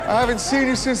I haven't seen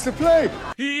you since the play.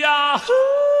 Yahoo!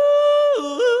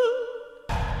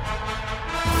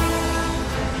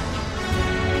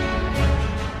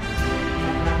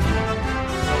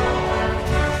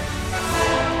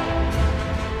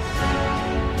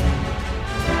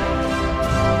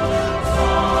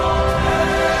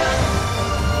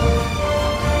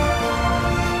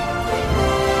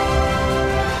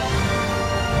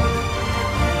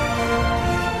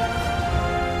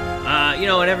 You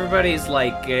know, and everybody's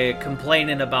like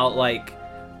complaining about like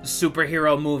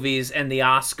superhero movies and the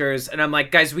Oscars, and I'm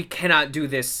like, guys, we cannot do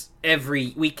this every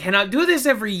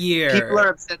year. People are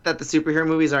upset that the superhero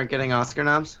movies aren't getting Oscar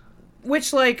noms.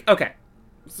 Which, like, okay,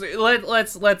 so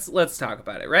let's talk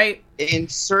about it, right? In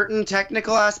certain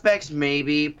technical aspects,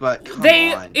 maybe, but come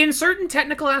on. In certain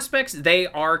technical aspects, they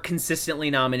are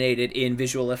consistently nominated in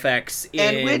visual effects.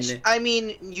 And which, I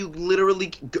mean, you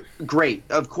literally... Great.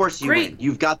 Of course you win.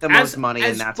 You've got the most money,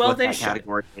 and that's what that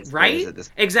category is. Right?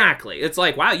 Exactly. It's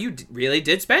like, wow, you really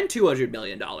did spend $200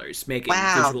 million making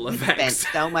visual effects. Wow, you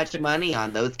spent so much money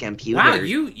on those computers. Wow,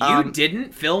 you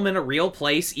didn't film in a real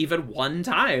place even one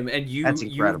time, and you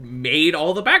made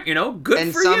all the back, good and for you.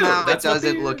 And somehow it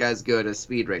doesn't look as good as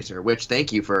Speed Racer, which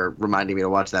thank you for reminding me to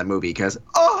watch that movie, because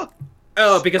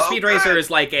because Speed Racer is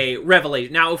like a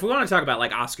revelation. Now, if we want to talk about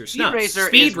like Oscar stuff,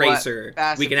 Speed Racer,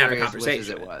 we can have a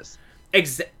conversation. It was.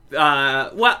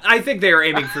 Well, I think they were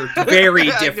aiming for very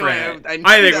different. I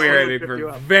think we were aiming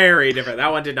for very different.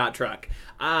 That one did not truck.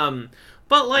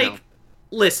 But like,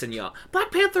 listen, y'all.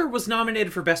 Black Panther was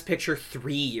nominated for Best Picture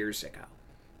 3 years ago,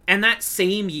 and that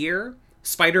same year,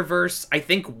 Spider-Verse, I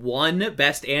think, won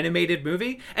Best Animated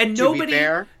Movie, and nobody... To be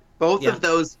fair, both of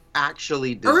those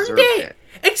actually deserved it.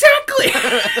 Exactly!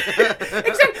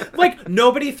 Exactly! Like,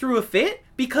 nobody threw a fit,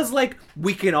 because, like,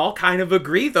 we can all kind of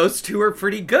agree those two are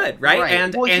pretty good, right?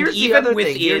 And here's even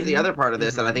here's the other part of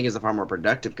this that I think is a far more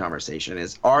productive conversation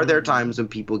is, are there times when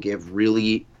people give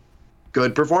really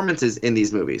good performances in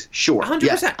these movies? Sure. 100%.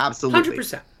 Yes, absolutely.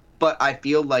 100%. But I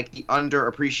feel like the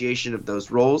underappreciation of those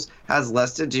roles has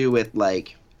less to do with,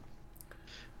 like,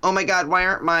 oh my god, why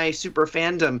aren't my super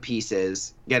fandom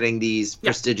pieces getting these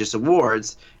prestigious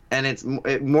awards? And it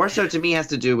more so to me has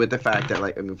to do with the fact that,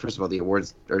 like, I mean, first of all, the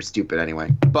awards are stupid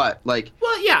anyway. But, like...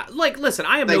 Well, yeah, like, listen,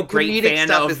 I am no great fan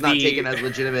stuff of is not taken as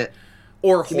legitimate...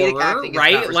 Or horror,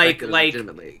 right? Like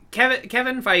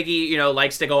Kevin Feige,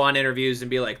 likes to go on interviews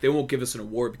and be like, they won't give us an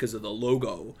award because of the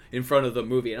logo in front of the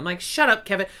movie. And I'm like, shut up,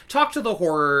 Kevin. Talk to the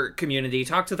horror community.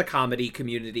 Talk to the comedy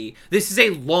community. This is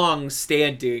a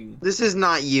long-standing... This is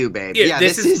not you, babe. Yeah,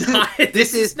 this is not...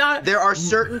 This is not... There are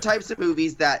certain types of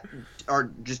movies that are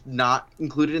just not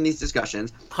included in these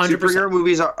discussions. 100%. Superhero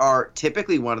movies are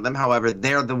typically one of them. However,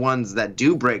 they're the ones that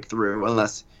do break through,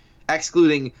 unless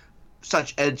excluding...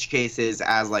 such edge cases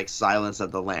as like Silence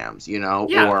of the Lambs,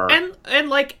 or and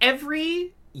like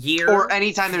every year, or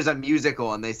anytime there's a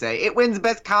musical and they say it wins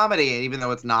best comedy, and even though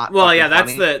it's not. Well, yeah,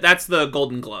 funny. that's the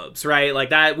Golden Globes, right?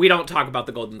 Like that, we don't talk about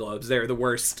the Golden Globes; they're the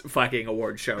worst fucking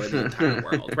award show in the entire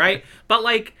world, right? But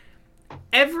like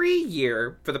every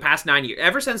year for the past 9 years,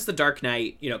 ever since The Dark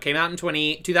Knight, came out in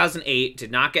 2008,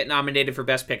 did not get nominated for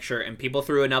Best Picture, and people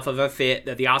threw enough of a fit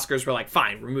that the Oscars were like,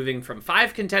 fine, we're moving from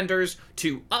 5 contenders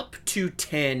to up to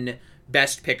 10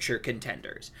 Best Picture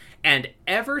contenders. And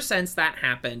ever since that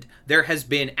happened, there has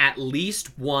been at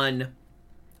least one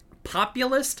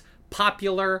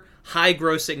popular,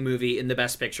 high-grossing movie in the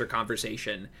Best Picture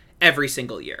conversation every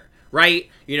single year, right?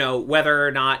 Whether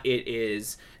or not it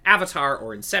is Avatar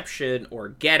or Inception or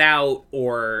Get Out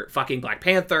or fucking Black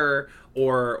Panther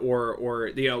or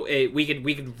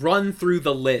we could run through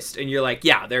the list and you're like,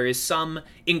 yeah, there is some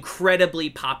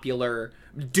incredibly popular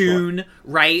Dune,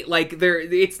 right? Like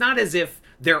it's not as if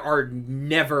there are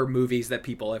never movies that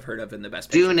people have heard of in the Best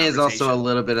Picture. Dune is also a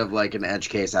little bit of like an edge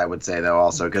case, I would say, though,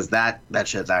 also, because that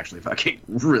shit's actually fucking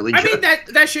really good. I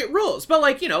mean, that shit rules. But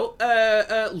like,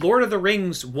 Lord of the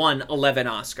Rings won 11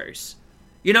 Oscars.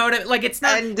 You know what I mean? Like, it's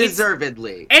not... And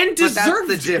deservedly. And deservedly. But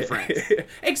that's the difference.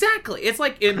 Exactly. It's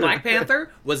like in Black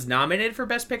Panther was nominated for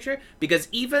Best Picture because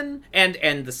even...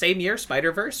 And the same year,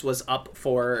 Spider-Verse was up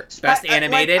for Best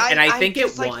Animated, and I think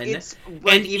it won.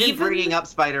 And even bringing up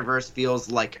Spider-Verse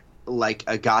feels like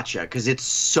a gotcha, because it's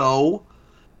so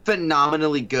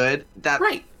phenomenally good that...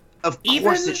 Right. Of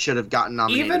course it should have gotten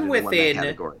nominated in that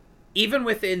category. Even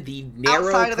within the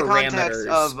narrow outside of the parameters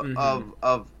context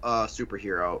of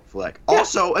superhero flick. Yeah.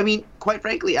 Also, I mean, quite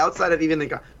frankly, outside of even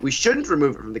we shouldn't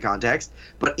remove it from the context,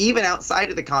 but even outside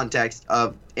of the context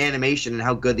of animation and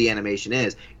how good the animation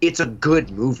is, it's a good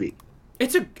movie.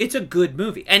 It's a good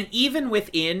movie, and even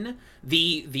within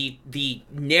the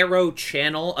narrow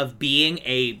channel of being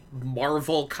a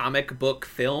Marvel comic book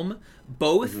film,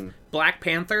 both Black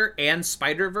Panther and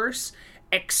Spider-Verse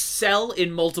excel in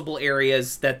multiple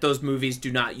areas that those movies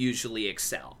do not usually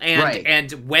excel.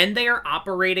 And when they are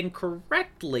operating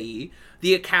correctly,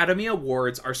 the Academy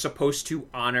Awards are supposed to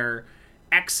honor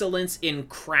excellence in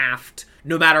craft,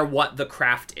 no matter what the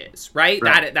craft is, right?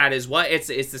 That is what it's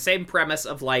the same premise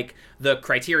of like the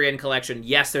Criterion Collection.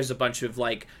 Yes, there's a bunch of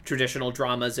like traditional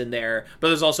dramas in there, but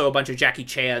there's also a bunch of Jackie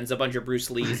Chan's, a bunch of Bruce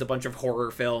Lee's, a bunch of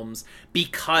horror films,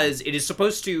 because it is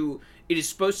supposed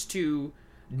to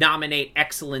nominate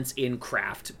excellence in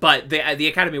craft. But the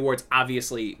Academy Awards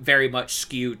obviously very much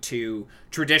skew to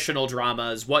traditional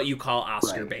dramas, what you call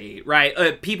Oscar bait,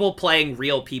 right? People playing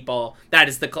real people. That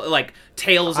is the like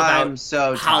tales about I'm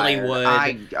so Hollywood.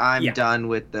 I'm done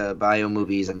with the bio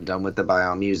movies. I'm done with the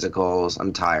bio musicals.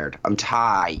 I'm tired.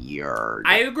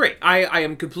 I agree. I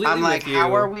am completely I'm like, with you.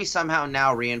 how are we somehow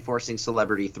now reinforcing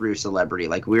celebrity through celebrity?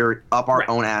 Like, we're up our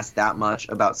own ass that much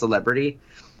about celebrity.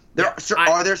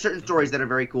 Are there certain stories that are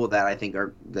very cool that I think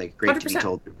are like great 100%. to be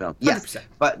told through film? 100%. Yes,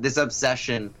 but this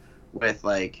obsession with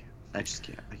like, I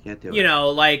can't do it. You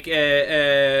know, like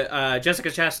Jessica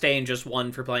Chastain just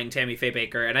won for playing Tammy Faye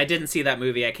Baker, and I didn't see that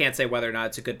movie. I can't say whether or not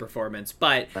it's a good performance,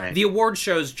 but the award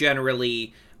shows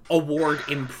generally award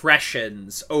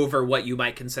impressions over what you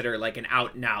might consider like an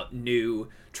out-and-out new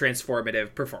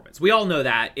transformative performance. We all know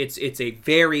that. It's a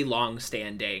very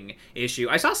long-standing issue.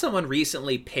 I saw someone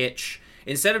recently pitch,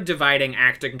 instead of dividing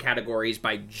acting categories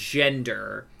by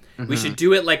gender, we should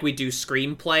do it like we do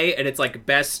screenplay, and it's like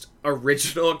best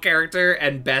original character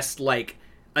and best like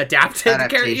adapted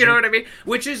character. You know what I mean?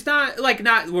 Which is not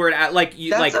word like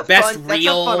you that's like best fun,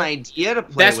 real that's a fun idea to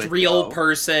play best with, real though.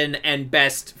 person and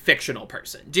best fictional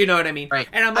person. Do you know what I mean? Right.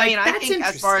 And I'm like, I think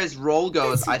as far as role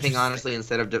goes, That's I think honestly,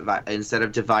 instead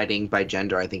of dividing by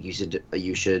gender, I think you should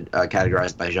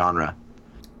categorize by genre.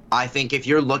 I think if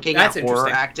you're looking at horror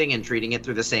acting and treating it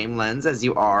through the same lens as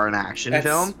you are an action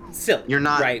film, silly. You're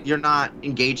not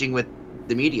engaging with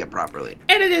the media properly.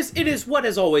 And it is what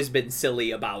has always been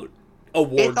silly about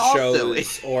award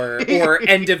shows or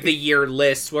end of the year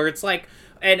lists, where it's like,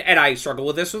 and I struggle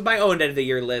with this with my own end of the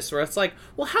year list, where it's like,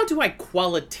 well, how do I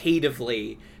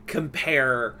qualitatively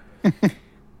compare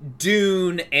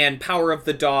Dune and Power of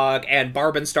the Dog and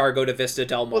Barb and Star Go to Vista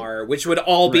Del Mar, which would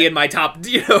all be in my top,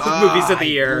 movies of the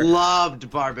year. I loved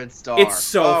Barb and Star. It's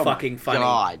so fucking funny.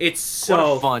 God. It's so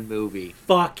what a fun movie.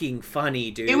 Fucking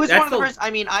funny, dude. It was one of the first. I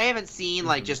mean, I haven't seen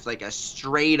like just like a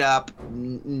straight up,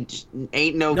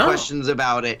 ain't no questions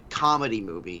about it comedy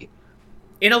movie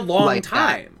in a long like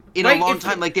time. In a long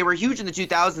time, like they were huge in the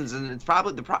 2000s, and it's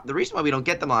probably the reason why we don't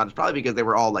get them on is probably because they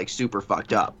were all like super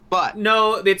fucked up. But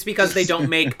no, it's because they don't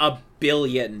make $1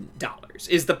 billion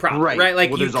is the problem, right?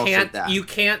 Like you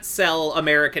can't sell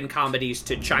American comedies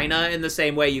to China in the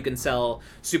same way you can sell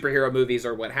superhero movies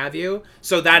or what have you.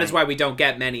 So that is why we don't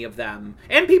get many of them,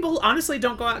 and people honestly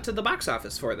don't go out to the box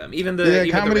office for them. Even the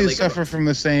comedies really suffer from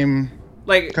the same.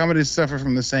 Like comedies suffer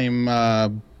from the same.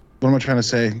 What am I trying to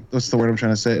say? What's the word I'm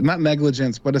trying to say? Not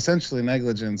negligence, but essentially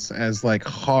negligence as like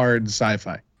hard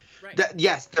sci-fi. Right.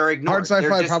 Yes, they're ignored. Hard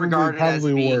sci-fi probably as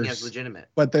being worse. As legitimate.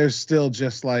 But there's still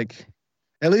just like,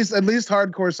 at least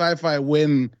hardcore sci-fi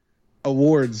win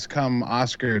awards come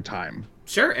Oscar time.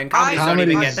 Sure, and comedies don't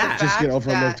even get that. Just get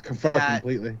overlooked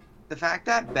completely. The fact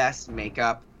that best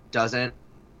makeup doesn't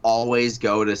always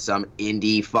go to some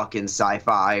indie fucking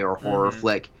sci-fi or horror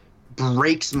flick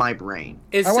breaks my brain.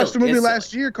 I watched a movie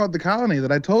last year called The Colony that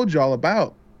I told you all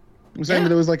about. I'm saying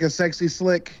that it was like a sexy,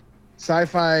 slick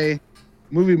sci-fi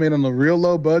movie made on a real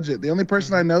low budget. The only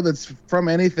person I know that's from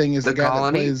anything is the guy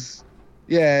that plays.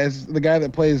 Yeah, is the guy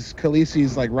that plays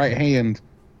Khaleesi's like right hand.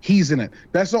 He's in it.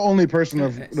 That's the only person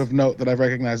of note that I've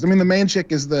recognized. I mean, the main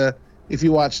chick is if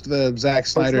you watched the Zack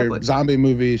Snyder zombie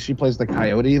movie, she plays the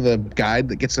coyote, the guide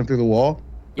that gets them through the wall.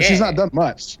 But she's not done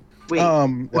much. Wait,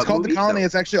 it's called The Colony. Though?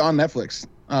 It's actually on Netflix.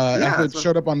 It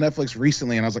showed up on Netflix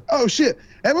recently, and I was like, oh shit,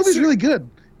 that movie's really good.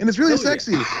 And it's really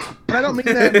sexy. And I don't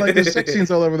mean that like there's sex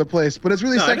scenes all over the place, but it's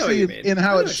really sexy in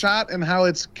how it's shot and how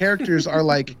its characters are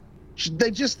like,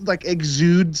 they just like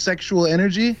exude sexual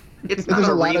energy. It's not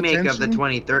a remake of the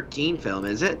 2013 film,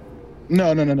 is it?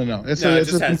 No. It's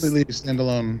a completely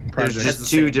standalone project. There's just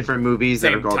two different movies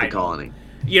that are called The Colony.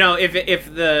 You know, if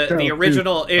the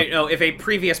original, if a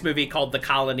previous movie called The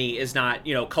Colony is not,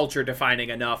 culture defining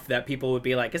enough that people would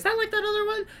be like, is that like that other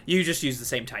one? You just use the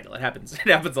same title. It happens. It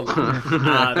happens a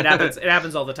lot. It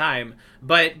happens all the time.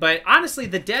 But honestly,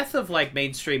 the death of like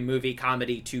mainstream movie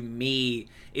comedy to me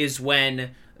is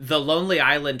when The Lonely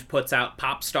Island puts out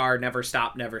Pop Star Never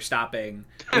Stop Never Stopping,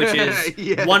 which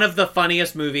is one of the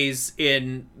funniest movies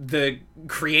in the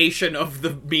creation of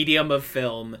the medium of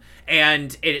film,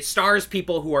 and it stars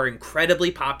people who are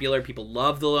incredibly popular. People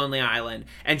love The Lonely Island,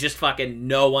 and just fucking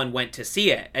no one went to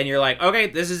see it. And you're like, okay,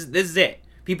 this is it.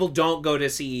 People don't go to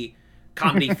see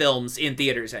comedy films in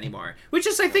theaters anymore, which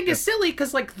is I think is silly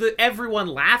because like everyone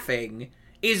laughing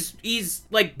is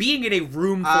like being in a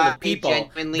room full of people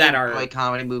that are enjoy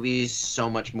comedy movies so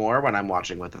much more when I'm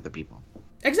watching with other people.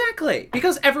 Exactly,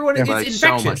 because everyone is like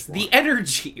infectious. So the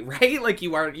energy, right? Like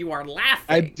you are laughing.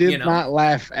 I did not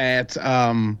laugh at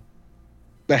The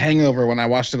Hangover when I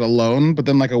watched it alone, but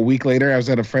then like a week later I was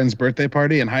at a friend's birthday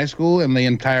party in high school and the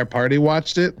entire party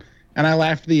watched it and I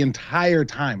laughed the entire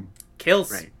time.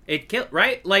 Kills. Right. It killed,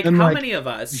 right? Like, and how like, many of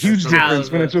us huge difference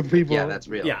when it's with people. Yeah, that's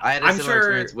real. Yeah, I had a I'm similar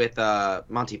sure- experience with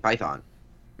Monty Python.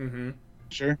 Mm-hmm.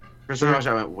 Sure. First time I watched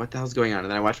it, I went, what the hell's going on?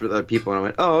 And then I watched it with other people and I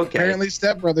went, oh, okay. Apparently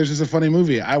Step Brothers is a funny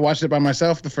movie. I watched it by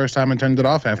myself the first time and turned it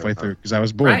off halfway through because I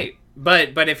was bored. Right,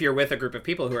 but if you're with a group of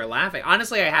people who are laughing,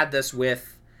 honestly, I had this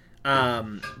with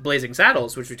Blazing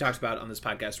Saddles, which we talked about on this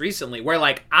podcast recently, where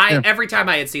like every time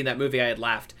I had seen that movie, I had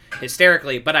laughed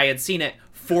hysterically, but I had seen it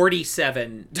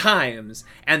 47 times,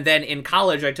 and then in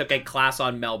college I took a class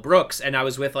on Mel Brooks, and I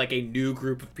was with like a new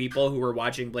group of people who were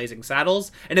watching Blazing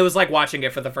Saddles, and it was like watching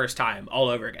it for the first time all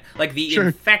over again. Like the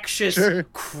infectious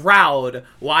crowd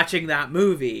watching that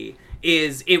movie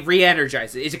it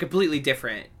re-energizes. It's a completely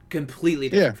different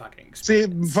fucking experience.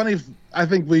 See, funny, I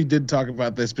think we did talk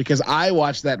about this because I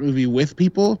watched that movie with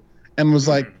people and was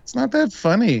like, it's not that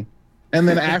funny. And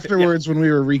then afterwards, when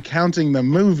we were recounting the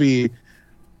movie,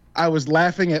 I was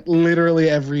laughing at literally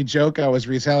every joke I was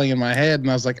retelling in my head, and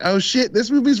I was like, "Oh shit, this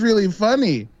movie's really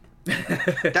funny."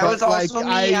 That was also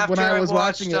me after when I was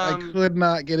watched, watching it, I could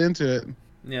not get into it.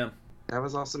 Yeah, that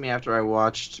was also me after I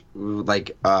watched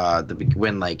like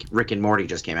when like Rick and Morty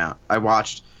just came out. I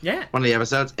watched one of the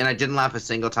episodes, and I didn't laugh a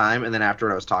single time. And then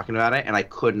afterward, I was talking about it, and I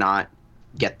could not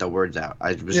get the words out.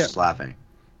 I was just laughing.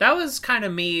 That was kind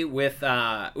of me with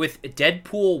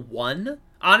Deadpool 1.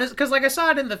 Honest, because like I saw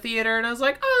it in the theater and I was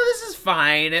like, oh, this is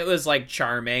fine. It was like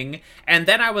charming, and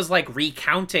then I was like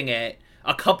recounting it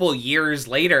a couple years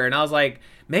later, and I was like,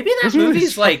 maybe that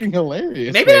movie's like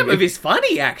hilarious. Maybe that movie's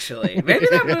funny actually. Maybe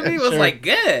that movie was like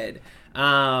good.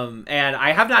 And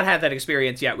I have not had that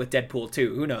experience yet with Deadpool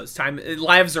 2. Who knows?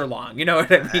 Lives are long. You know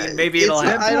what I mean? Maybe it'll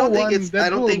happen. I don't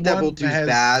think Deadpool 2 is has...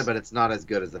 bad, but it's not as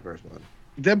good as the first one.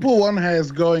 Deadpool 1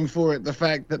 has going for it the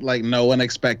fact that like no one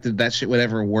expected that shit would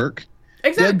ever work.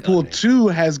 Exactly. Deadpool 2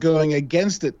 has going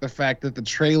against it the fact that the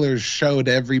trailers showed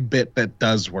every bit that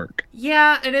does work.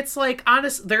 Yeah, and it's like,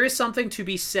 there is something to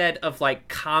be said of like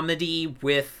comedy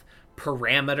with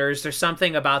parameters. There's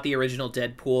something about the original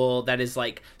Deadpool that is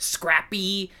like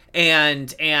scrappy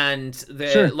and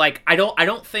like I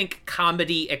don't think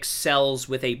comedy excels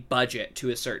with a budget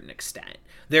to a certain extent.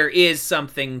 There is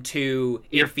something to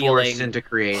it feeling into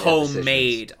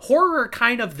homemade. Decisions. Horror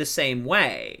kind of the same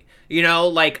way. You know,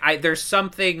 like there's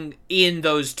something in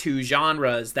those two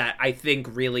genres that I think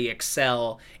really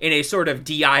excel in a sort of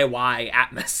DIY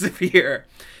atmosphere.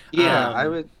 Yeah, I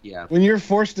would. Yeah. When you're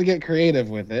forced to get creative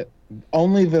with it,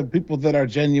 only the people that are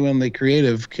genuinely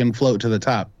creative can float to the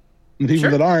top. And the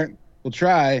people that aren't will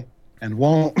try and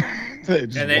won't.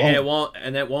 And it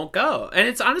won't go. And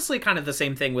it's honestly kind of the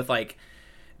same thing with like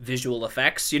visual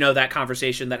effects. You know, that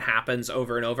conversation that happens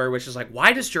over and over, which is like,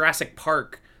 why does Jurassic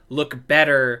Park look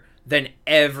better than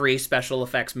every special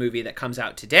effects movie that comes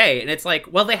out today? And it's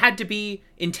like, well, they had to be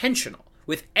intentional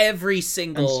with every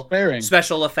single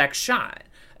special effects shot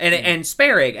and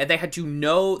sparing, and they had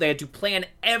to plan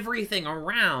everything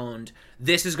around,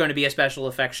 this is going to be a special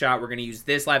effects shot, we're going to use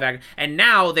this live action. And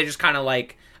now they just kind of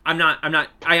like,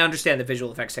 I understand that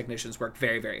visual effects technicians work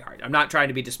very, very hard. I'm not trying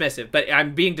to be dismissive, but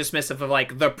I'm being dismissive of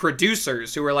like the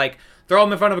producers who are like, throw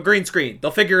them in front of a green screen,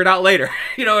 they'll figure it out later.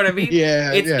 You know what I mean?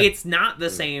 It's not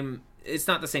the same. It's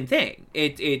not the same thing.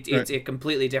 It's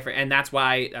completely different, and that's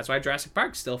why Jurassic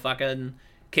Park still fucking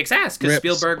kicks ass, because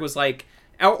Spielberg was like,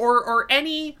 or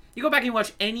any, you go back and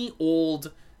watch any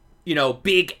old, you know,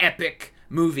 big epic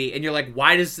movie, and you're like,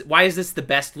 why is this the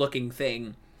best looking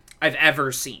thing I've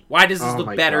ever seen? Why does this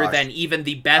look better than even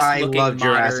the best looking modern...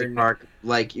 Jurassic Park.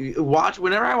 Like,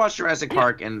 whenever I watch Jurassic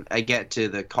Park and I get to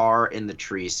the car in the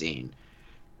tree scene,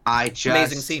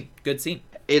 amazing scene, good scene.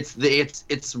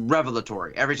 It's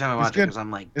revelatory every time I watch it, because I'm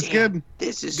like, damn,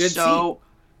 this is good so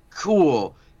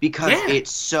cool, because it's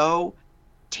so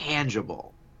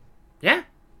tangible. Yeah.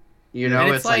 You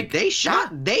know, it's like they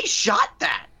shot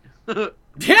that.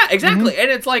 Yeah, exactly. And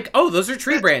it's like, oh, those are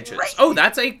tree branches. Right. Oh,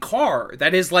 that's a car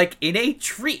that is like in a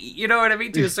tree. You know what I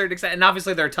mean? To a certain extent. And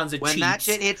obviously there are tons of cheats. When that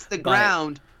shit hits the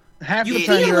ground, half the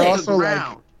time you're also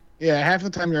like, half the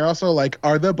time you're also like,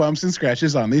 are the bumps and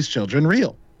scratches on these children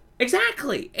real?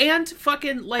 Exactly. And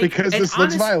fucking like, because this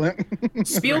looks violent.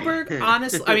 Spielberg,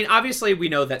 honestly, I mean, obviously we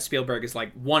know that Spielberg is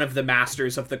like one of the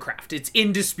masters of the craft. It's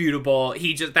indisputable.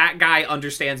 That guy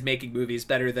understands making movies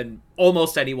better than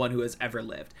almost anyone who has ever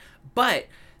lived. But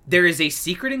there is a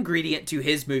secret ingredient to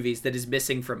his movies that is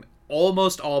missing from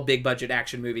almost all big budget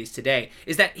action movies today,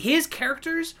 is that his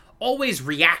characters always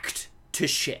react to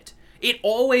shit. It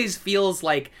always feels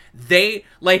like they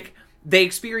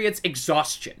experience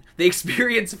exhaustion. They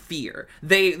experience fear.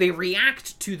 They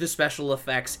react to the special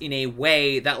effects in a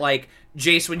way that, like,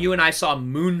 Jace, when you and I saw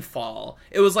Moonfall,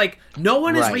 it was like no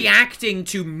one is reacting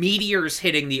to meteors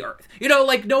hitting the Earth. You know,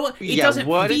 like no one. It doesn't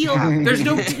feel. There's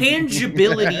no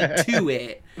tangibility to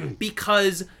it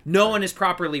because no one is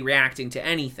properly reacting to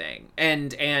anything.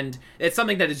 And it's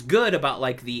something that is good about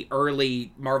like the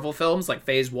early Marvel films, like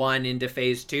Phase 1 into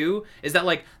Phase 2, is that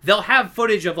like they'll have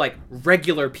footage of like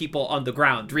regular people on the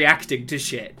ground reacting to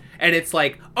shit. And it's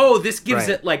like, oh, this gives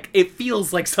it, like, it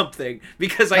feels like something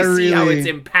because I see how it's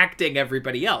impacting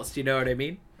everybody else. Do you know what I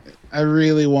mean? I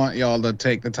really want y'all to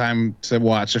take the time to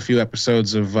watch a few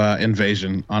episodes of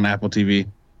Invasion on Apple TV.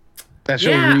 That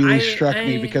show really struck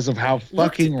me because of how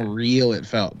fucking real it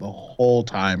felt the whole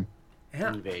time.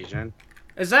 Yeah. Invasion.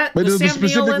 Is that, but was Sam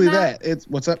specifically Neill in that? It's,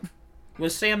 what's up?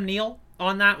 Was Sam Neill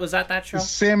on that? Was that show?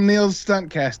 Sam Neill's stunt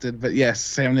casted, but yes,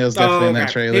 Sam Neill's definitely in that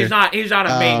trailer. He's not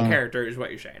a main character, is what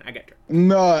you're saying. I get you.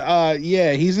 No,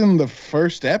 he's in the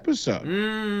first episode.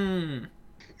 One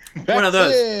of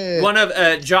those. One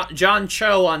of John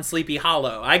Cho on Sleepy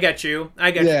Hollow. I get you. I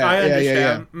understand.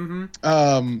 Yeah.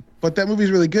 Mm-hmm. But that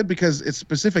movie's really good because it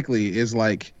specifically is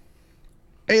like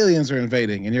aliens are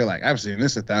invading, and you're like, I've seen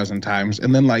this 1,000 times,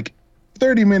 and then like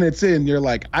 30 minutes in, you're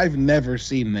like, I've never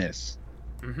seen this.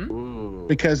 Mm-hmm.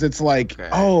 Because it's like,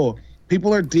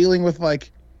 people are dealing with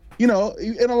like, you know,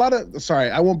 in a lot of,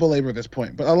 sorry, I won't belabor this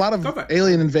point, but a lot of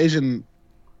alien invasion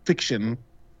fiction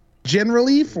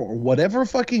generally, for whatever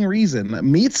fucking reason,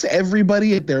 meets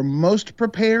everybody at their most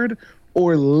prepared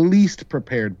or least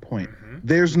prepared point. Mm-hmm.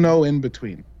 There's no in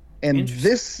between. And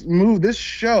this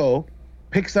show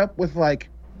picks up with like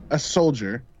a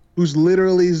soldier who's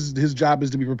literally, his job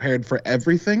is to be prepared for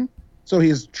everything. So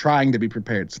he's trying to be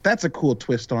prepared. So that's a cool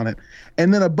twist on it.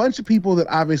 And then a bunch of people that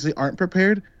obviously aren't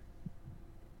prepared.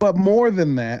 But more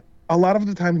than that, a lot of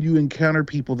the time you encounter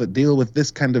people that deal with this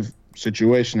kind of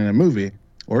situation in a movie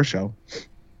or a show.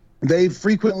 They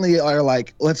frequently are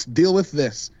like, let's deal with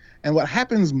this. And what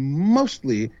happens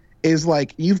mostly is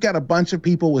like you've got a bunch of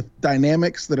people with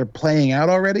dynamics that are playing out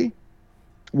already.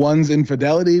 One's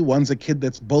infidelity. One's a kid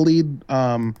that's bullied.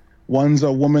 One's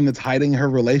a woman that's hiding her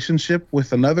relationship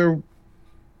with another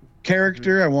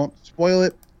character. Mm-hmm. I won't spoil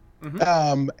it.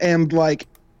 Mm-hmm. And like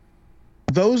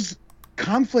those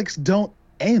conflicts don't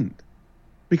end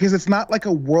because it's not like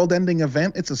a world-ending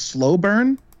event. It's a slow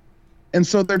burn. And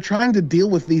so they're trying to deal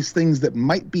with these things that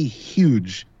might be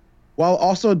huge while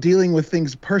also dealing with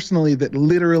things personally that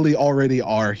literally already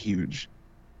are huge.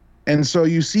 And so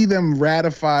you see them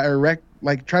ratify or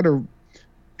try to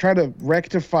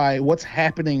rectify what's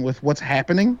happening with what's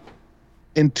happening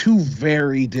in two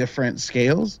very different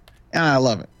scales. And I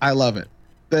love it.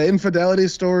 The infidelity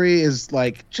story is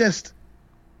like just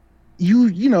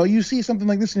you see something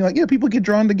like this and you're like, yeah, people get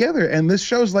drawn together. And this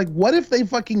shows like, what if they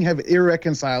fucking have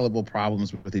irreconcilable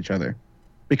problems with each other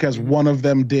because one of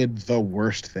them did the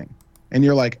worst thing? And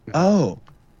you're like, oh,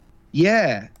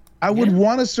 yeah, I would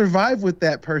want to survive with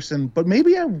that person, but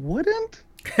maybe I wouldn't.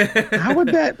 How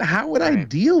would I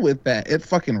deal with that? It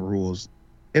fucking rules.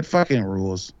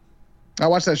 I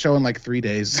watched that show in like 3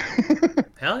 days.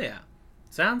 Hell yeah.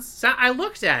 I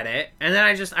looked at it and then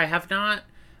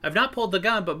I've not pulled the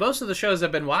gun, but most of the shows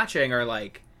I've been watching are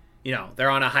like, you know, they're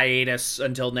on a hiatus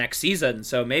until next season.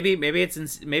 So maybe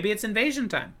it's invasion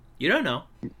time. You don't know.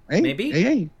 Maybe.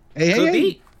 Could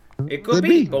be. It could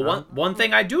be. But one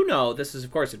thing I do know, this is, of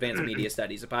course, Advanced Media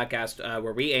Studies, a podcast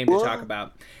where we aim to talk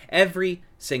about every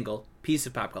single piece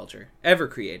of pop culture ever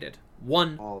created,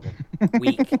 1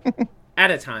 week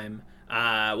at a time.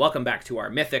 Welcome back to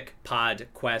our Mythic Pod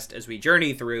Quest as we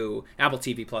journey through Apple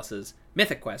TV Plus's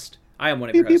Mythic Quest. I am one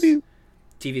of your hosts,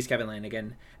 TV's Kevin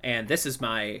Lanigan, and this is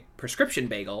my prescription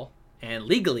bagel, and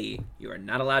legally, you are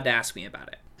not allowed to ask me about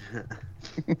it.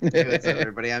 Hey, what's up,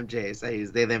 everybody? I'm Jace. I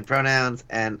use they, them pronouns,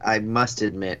 and I must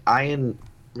admit, Ian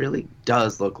really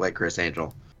does look like Chris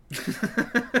Angel.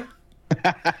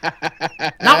 Not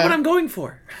what I'm going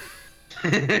for.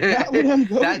 Not when I'm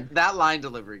going. That line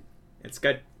delivery. It's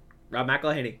good. Rob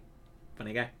McElhenney,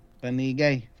 funny guy. Funny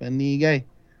gay.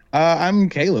 I'm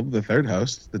Caleb, the third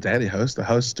host, the daddy host, the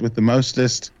host with the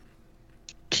mostest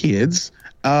kids.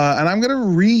 And I'm going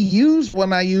to reuse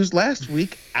one I used last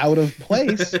week out of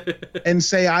place and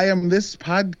say I am this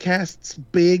podcast's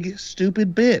big,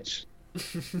 stupid bitch.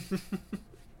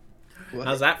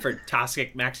 How's that for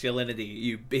toxic masculinity,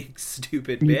 you big,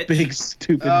 stupid bitch? You big,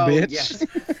 stupid bitch. Yes.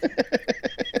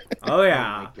 Oh,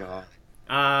 yeah. Oh, my God.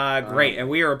 Great. And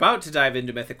we are about to dive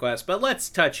into Mythic Quest, but let's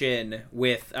touch in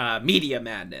with Media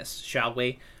Madness, shall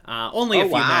we? Only a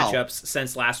few matchups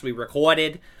since last we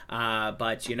recorded.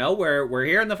 But you know, we're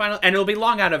here in the final, and it'll be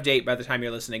long out of date by the time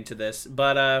you're listening to this.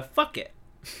 But fuck it,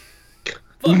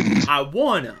 fuck, I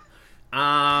wanna.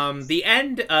 The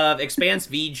end of Expanse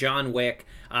v John Wick.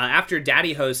 After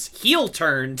Daddy Host's heel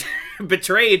turned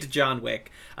betrayed John Wick,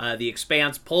 the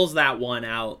Expanse pulls that one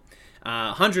out.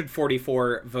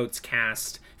 144 votes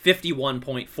cast,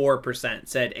 51.4%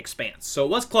 said Expanse. So it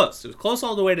was close. It was close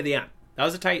all the way to the end. That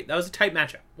was a tight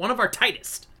matchup. One of our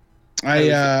tightest.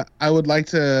 I would like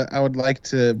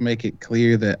to make it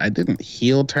clear that I didn't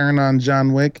heel turn on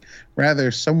John Wick.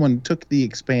 Rather, someone took the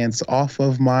Expanse off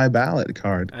of my ballot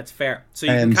card. That's fair. So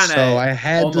you can kind of so I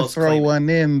had to throw one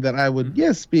in that I would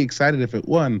be excited if it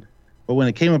won, but when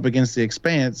it came up against the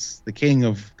Expanse, the king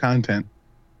of content,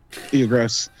 you're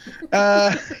gross.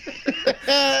 I'm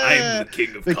the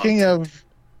king of content.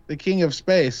 The king of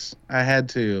space. I had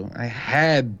to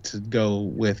go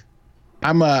with.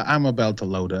 I'm a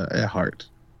Beltalowda at heart,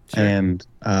 sure. And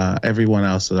everyone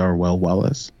else are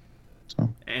Wallace.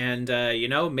 So. And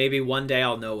maybe one day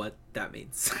I'll know what that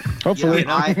means. Hopefully,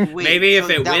 maybe if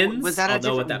it wins, was that I'll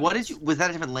know what that means. Was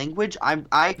that a different language?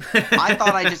 I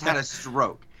thought I just had a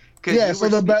stroke because you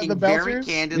were speaking very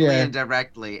candidly and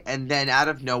directly, and then out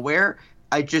of nowhere,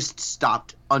 I just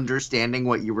stopped understanding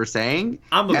what you were saying,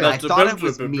 and I thought it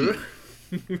was me.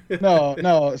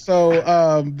 No. So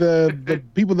the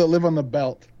people that live on the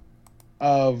belt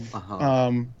of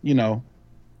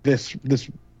this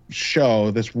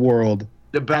show, this world,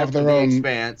 the belt have their of the own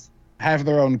Expanse, have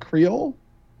their own Creole,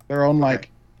 their own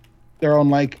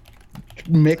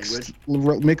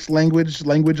mixed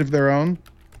language of their own,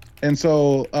 and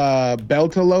so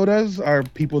Beltalodas are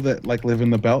people that live in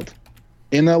the belt.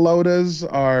 Inalodas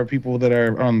are people that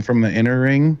are from the inner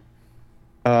ring.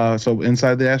 So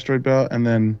inside the asteroid belt, and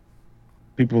then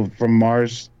people from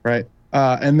Mars, right?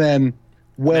 And then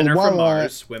men are from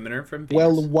Mars, women are from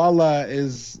Venus. Walla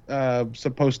is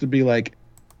supposed to be I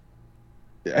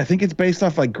think it's based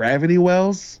off gravity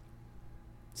wells,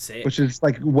 which is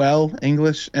well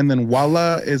English, and then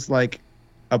Walla is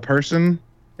a person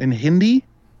in Hindi.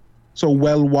 So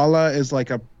Walla is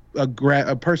a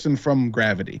person from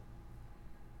gravity.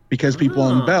 Because people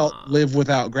on belt live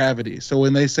without gravity. So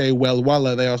when they say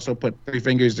Walla, they also put three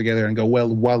fingers together and go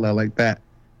Walla like that.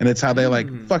 And it's how they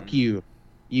fuck you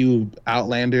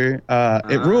Outlander.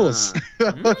 It rules.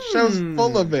 The show's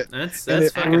full of it. That's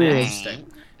fucking interesting.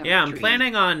 Yeah, I'm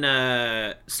planning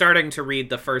on starting to read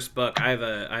the first book. I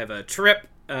have a trip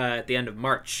at the end of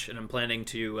March, and I'm planning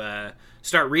to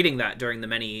start reading that during the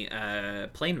many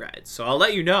plane rides. So I'll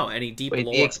let you know any deep lore.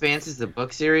 The Expanse is the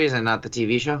book series and not the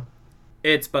TV show?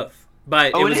 It's both,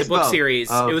 but it was a book series.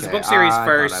 Okay. It was a book series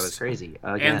first. That was crazy.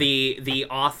 And the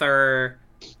author,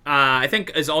 I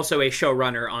think, is also a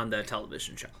showrunner on the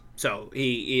television show. So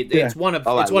it's one of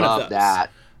those. That.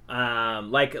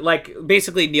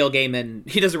 Basically Neil Gaiman,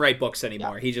 he doesn't write books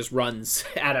anymore. Yeah. He just runs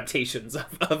adaptations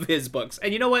of his books.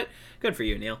 And you know what? Good for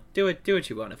you, Neil. Do what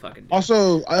you want to fucking do.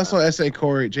 Also S.A.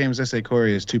 Corey, James S.A.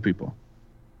 Corey is two people.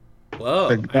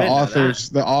 Whoa.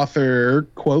 The author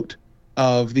quote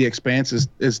of The Expanse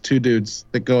is two dudes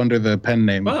that go under the pen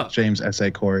name James S.A.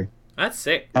 Corey. That's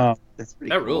sick. That's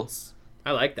pretty cool. Rules.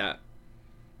 I like that.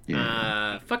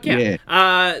 Yeah. Fuck yeah.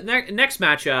 Next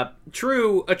matchup,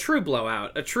 a true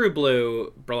blowout, a true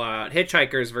blue blowout.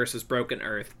 Hitchhikers versus Broken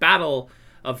Earth. Battle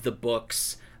of the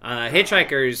books.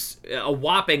 Hitchhikers, a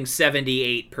whopping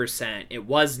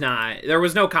 78%. There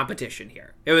was no competition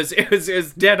here. It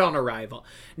was dead on arrival.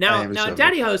 Now,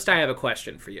 Daddy Host, I have a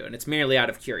question for you, and it's merely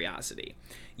out of curiosity.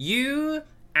 You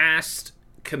asked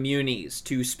communities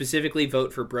to specifically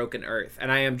vote for Broken Earth,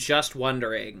 and I am just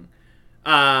wondering,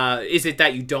 is it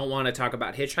that you don't want to talk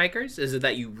about Hitchhikers? Is it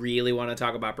that you really want to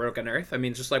talk about Broken Earth? I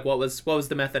mean, just what was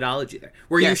the methodology there?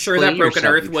 Were you sure that Broken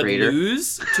Earth would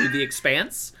lose to The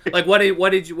Expanse? What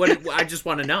did you I just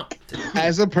want to know.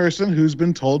 As a person who's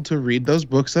been told to read those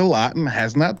books a lot and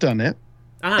has not done it,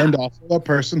 and also a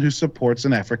person who supports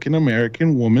an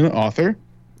African-American woman author.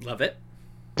 Love it.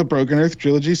 The Broken Earth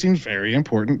trilogy seems very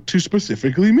important to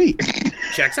specifically me.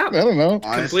 Checks out. I don't know.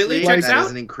 Completely Honestly, checks that out.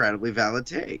 is an incredibly valid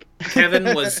take.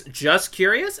 Kevin was just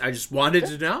curious. I just wanted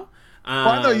to know. Well,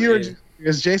 I know you were,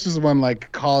 because Jason's the one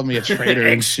like calling me a traitor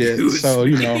and shit. So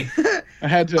you know, I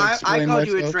had to explain I called myself.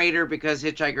 you a traitor because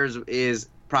Hitchhikers is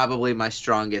probably my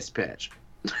strongest pitch.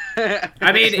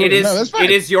 I mean, it is. that's fine.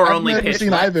 It is your I've only never pitch. seen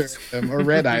but- either of them or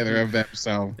read either of them.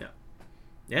 So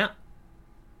Yeah.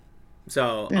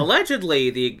 So Yeah. allegedly,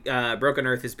 the Broken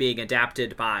Earth is being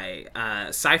adapted by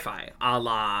sci-fi, a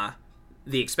la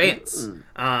The Expanse.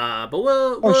 But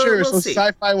we'll sure. we'll So see.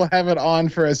 Sci-Fi will have it on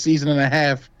for a season and a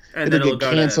half, And then it'll it'll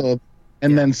get go canceled,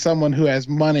 and then someone who has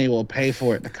money will pay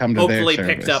for it to come to hopefully their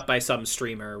picked service. up by some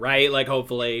streamer, right? Like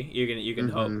hopefully you can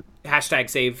Mm-hmm. hope. Hashtag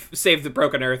save the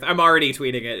Broken Earth. I'm already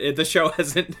tweeting it. The show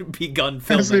hasn't begun It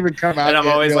hasn't filming. even come out And I'm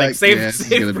yet. always You're like, save yeah, this is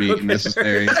save gonna be Broken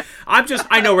necessary. Earth.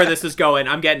 I know where this is going.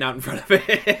 I'm getting out in front of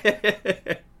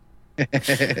it.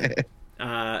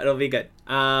 It'll be good.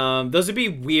 Those would be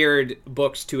weird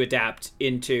books to adapt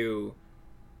into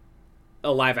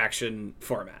a live action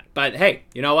format. But hey,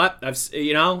 you know what?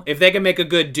 If they can make a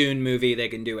good Dune movie, they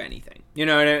can do anything.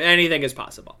 Anything is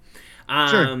possible.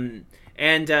 Sure.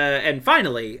 And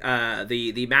finally,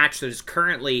 the match that is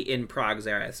currently in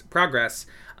progress,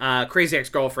 Crazy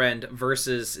Ex-Girlfriend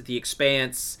versus The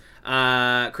Expanse.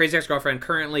 Crazy Ex-Girlfriend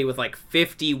currently with like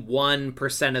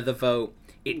 51% of the vote.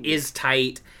 It is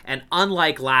tight, and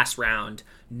unlike last round,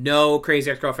 no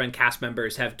Crazy Ex-Girlfriend cast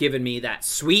members have given me that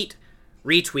sweet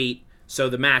retweet, so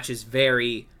the match is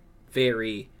very,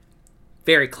 very,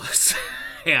 very close.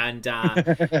 and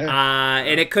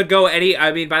it could go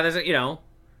by the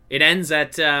it ends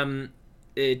at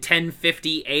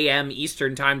 10:50 a.m.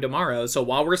 Eastern time tomorrow, so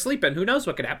while we're sleeping, who knows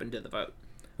what could happen to the vote?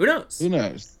 Who knows? Who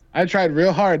knows? I tried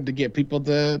real hard to get people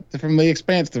from The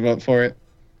Expanse to vote for it.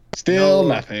 Still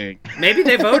nothing. Maybe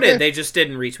they voted, they just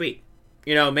didn't retweet.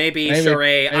 Maybe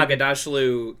Shohreh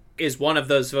Aghdashloo is one of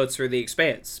those votes for The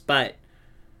Expanse, but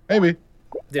Maybe.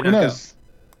 did Who not go. knows?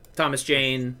 Thomas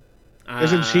Jane.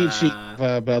 There's a cheat sheet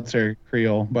of Belter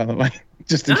Creole, by the way,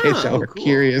 just in case y'all were cool.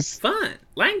 curious. Fun.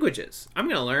 Languages. I'm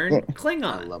going to learn Klingon.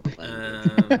 I love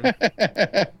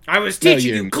language. I was teaching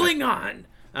you're you not. Klingon.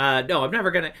 No, I'm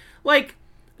never going to...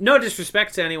 no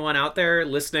disrespect to anyone out there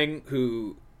listening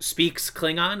who speaks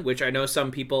Klingon, which I know some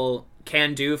people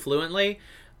can do fluently.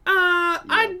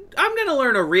 I'm gonna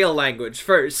learn a real language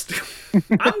first.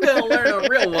 I'm gonna learn a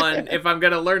real one if I'm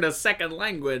gonna learn a second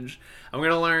language. I'm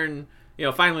gonna learn,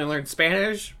 finally learn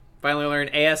Spanish, finally learn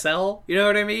ASL. You know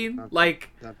what I mean?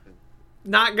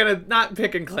 Not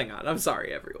picking Klingon. I'm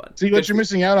sorry, everyone. See, what you're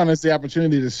missing out on is the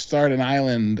opportunity to start an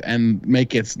island and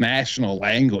make its national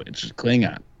language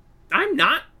Klingon. I'm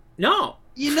not. No.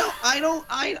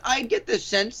 I get the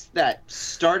sense that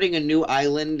starting a new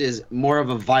island is more of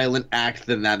a violent act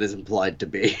than that is implied to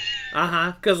be.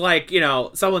 Because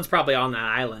someone's probably on that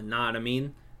island. Know what I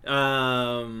mean?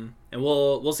 And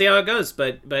we'll see how it goes.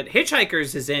 But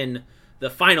Hitchhikers is in the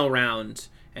final round,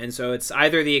 and so it's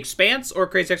either The Expanse or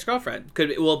Crazy Ex-Girlfriend.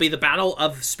 Will it be the Battle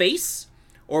of Space,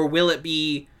 or will it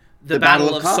be the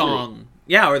Battle of Song?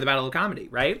 Yeah, or the Battle of Comedy,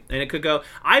 right? And it could go.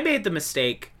 I made the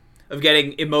mistake of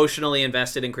getting emotionally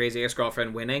invested in Crazy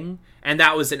Ex-Girlfriend winning, and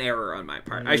that was an error on my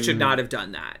part. I should not have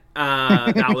done that.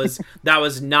 That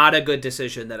was not a good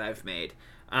decision that I've made.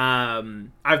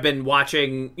 I've been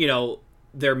watching,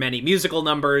 their many musical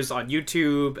numbers on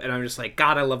YouTube, and I'm just like,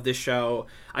 God, I love this show.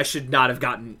 I should not have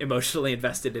gotten emotionally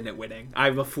invested in it winning.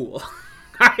 I'm a fool.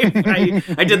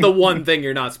 I did the one thing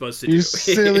you're not supposed to do. You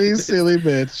silly, silly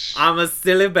bitch. I'm a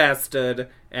silly bastard,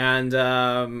 and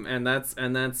that's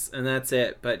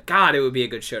it. But God, it would be a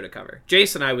good show to cover.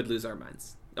 Jason and I would lose our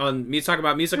minds on me talking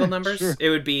about musical numbers. Sure. It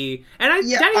would be, and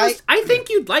I think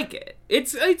you'd like it.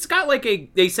 It's got like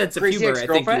a sense of Crazy humor. I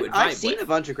think you would vibe I've seen with. a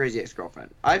bunch of Crazy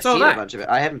Ex-Girlfriend. I've So seen have a I. bunch of it.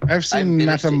 I haven't. I've seen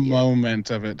not finished a it yet.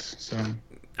 moment of it. So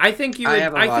I think you would. I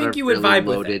have a lot think of you would really vibe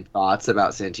with loaded it. thoughts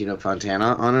about Santino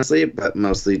Fontana, honestly, but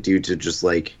mostly due to just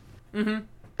like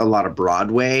a lot of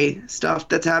Broadway stuff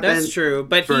that's happened. That's true,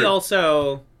 but he For-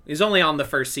 also is only on the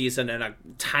first season and a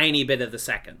tiny bit of the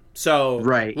second. So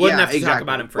Right. wouldn't yeah, have to exactly. talk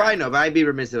about him Well, I forever. know, but I'd be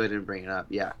remiss if I didn't bring it up.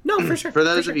 Yeah. No, for sure. For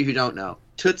those sure. of you who don't know,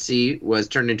 Tootsie was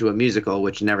turned into a musical,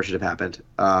 which never should have happened.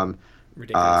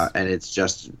 Ridiculous. And it's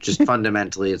just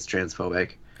fundamentally it's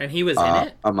transphobic, And he was in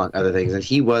it. among other things. And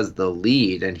he was the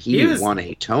lead, and he was- won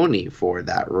a Tony for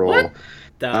that role. What?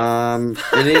 And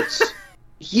it's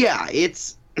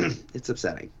it's it's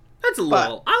upsetting. That's a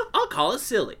little. I'll call it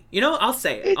silly. I'll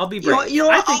say it. I'll be You know, brave. you know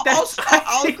I what? think that's. I'll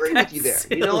I think agree with you there. that's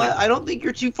You know silly. what? I don't think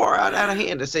you're too far out of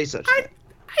hand to say such. a thing.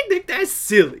 I think that's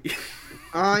silly.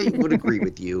 I would agree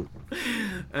with you.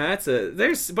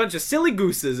 There's a bunch of silly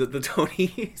gooses at the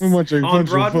Tonys A bunch of on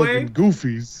Broadway. fucking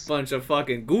goofies. Bunch of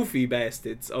fucking goofy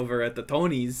bastards over at the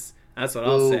Tonys. That's what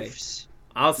I'll say. Goofs.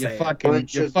 I'll You say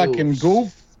fucking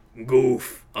goof.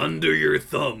 goof under your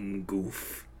thumb,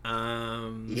 goof.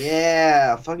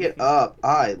 Yeah, fuck it up.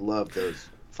 I love those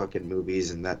fucking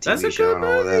movies and that TV That's a show good and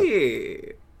all of that.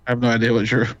 movie. I have no idea what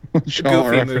you're Goofy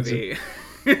referencing. movie.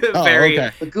 Oh, Very.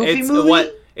 okay. A Goofy It's movie?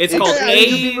 what it's called.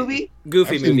 Goofy movie?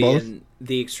 Goofy I've seen movie both. and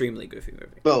the extremely goofy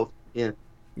movie. Both. Yeah.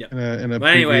 In a But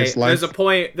anyway, previous life. there's a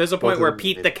point. There's a point Both where of them.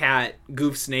 Pete the cat,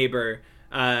 Goof's neighbor,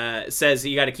 says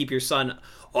you got to keep your son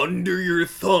under your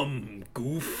thumb,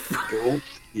 Goof.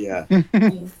 Yeah.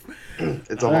 Goof.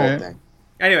 It's a All whole right. thing.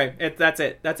 Anyway, that's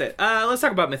it. Let's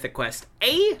talk about Mythic Quest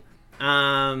A.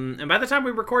 And by the time we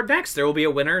record next, there will be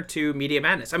a winner to Media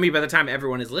Madness. I mean, by the time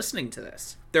everyone is listening to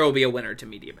this, there will be a winner to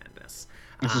Media Madness.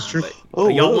 This is true.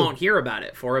 But y'all whoa. won't hear about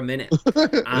it for a minute.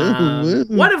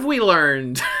 What have we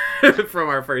learned from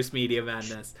our first Media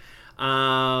Madness?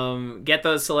 Get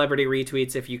those celebrity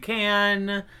retweets if you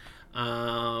can.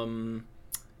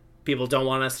 People don't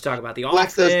want us to talk about The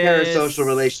Flex Office. those parasocial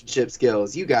relationship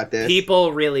skills. You got this.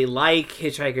 People really like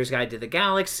Hitchhiker's Guide to the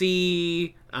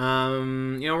Galaxy.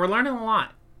 We're learning a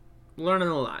lot.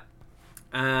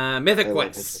 Mythic I love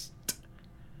Quest.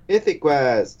 Mythic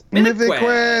Quest. Mythic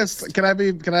Quest. Can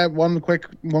I have one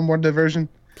more diversion?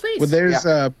 Please. Well,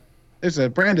 there's a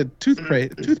branded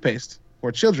toothpaste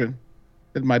for children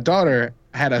that my daughter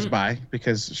had us buy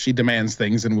because she demands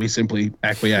things and we simply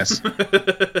acquiesce.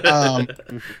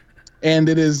 And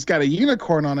it has got a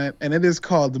unicorn on it, and it is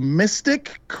called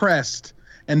Mystic Crest.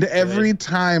 And every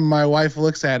time my wife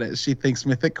looks at it, she thinks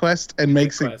Mythic Quest and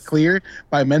makes Quest. it clear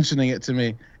by mentioning it to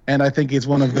me. And I think it's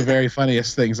one of the very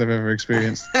funniest things I've ever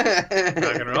experienced. Rock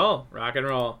and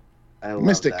roll. I love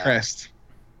Mystic that. Crest.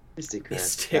 Mystic Crest.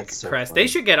 Mystic That's so Crest. funny. They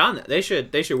should get on that. They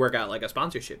should work out like a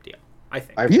sponsorship deal, I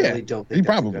think. I Yeah, really don't think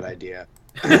that's probably. a good idea.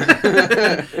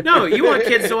 No, you want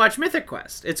kids to watch Mythic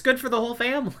Quest. It's good for the whole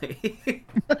family.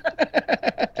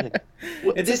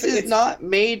 Well, this is not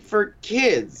made for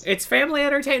kids. It's family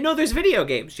entertainment. No, there's video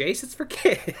games, Jace. It's for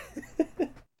kids.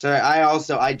 Sorry,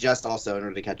 I just also, in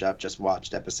order to catch up, just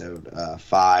watched episode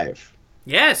 5.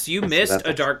 Yes, you missed that's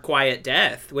A Dark Quiet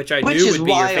Death, which I Which knew is would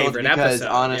be your wild favorite because episode.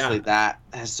 honestly, Yeah. that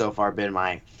has so far been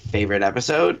my favorite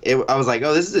episode. I was like,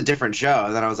 oh, this is a different show.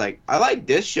 And then I was like, I like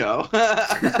this show.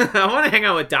 I want to hang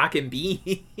out with Doc and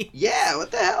Bean. Yeah, what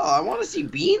the hell? I want to see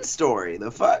Bean's story. The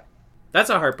fuck?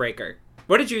 That's a heartbreaker.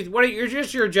 What are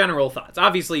your general thoughts?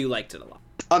 Obviously, you liked it a lot.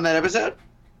 On that episode?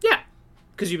 Yeah,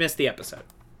 because you missed the episode.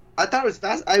 I thought it was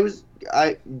fast. I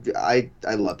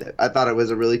loved it. I thought it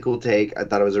was a really cool take. I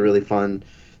thought it was a really fun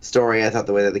story. I thought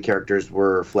the way that the characters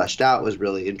were fleshed out was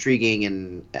really intriguing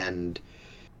and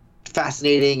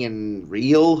fascinating and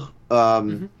real.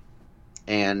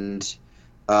 And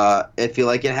I feel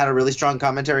like it had a really strong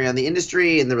commentary on the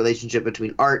industry and the relationship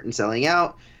between art and selling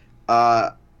out.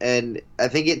 And I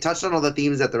think it touched on all the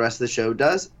themes that the rest of the show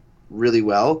does really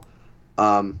well.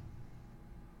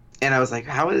 And I was like,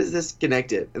 how is this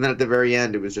connected? And then at the very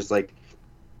end, it was just like,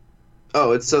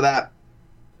 oh, it's so that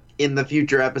in the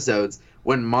future episodes,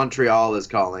 when Montreal is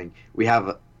calling, we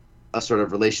have a sort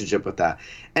of relationship with that.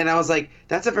 And I was like,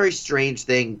 that's a very strange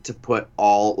thing to put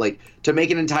to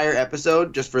make an entire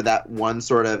episode just for that one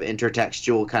sort of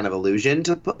intertextual kind of illusion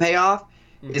to pay off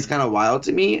is kind of wild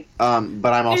to me.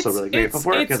 But I'm also really grateful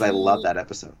for it because I love that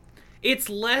episode. It's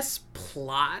less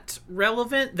plot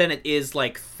relevant than it is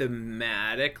like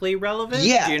thematically relevant.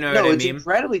 Yeah, Do you know what I it's mean?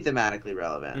 incredibly thematically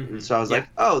relevant. Mhm. And so I was Yeah. like,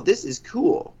 oh, this is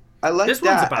cool. I like This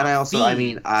one's that. about And I also,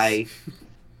 themes. I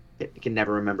can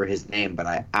never remember his name, but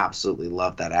I absolutely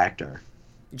love that actor.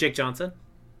 Jake Johnson.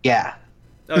 Yeah.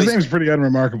 Oh, His he's- name's pretty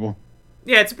unremarkable.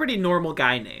 yeah, it's a pretty normal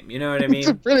guy name. You know what I It's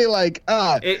a mean? pretty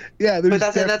yeah. There's But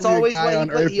that's definitely always a guy what on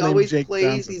he Earth plays. He named always Jake plays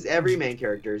Johnson. these everyman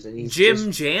characters, and he's Jim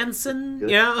just Jansen. good.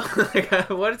 You know,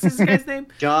 what's this guy's name?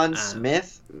 John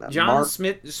Smith. John Mark,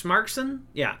 Smith Smarkson.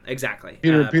 Yeah, exactly.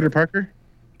 Peter Parker.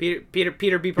 Peter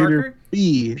B. Parker.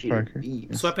 B. Peter Parker. B.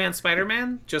 Sweatpants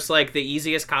Spider-Man, just like the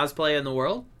easiest cosplay in the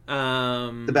world.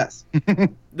 The best.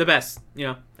 The best,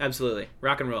 absolutely.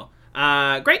 Rock and roll.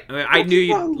 Great. I knew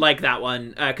you'd like that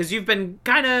one because you've been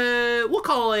kind of, we'll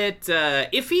call it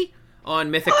iffy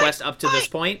on Mythic Quest up to this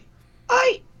point.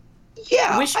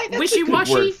 That's a good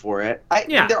Wishy-washy? word for it.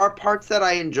 Yeah. There are parts that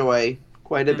I enjoy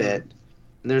quite a bit.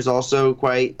 And there's also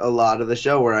quite a lot of the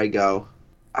show where I go,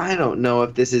 I don't know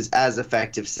if this is as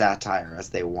effective satire as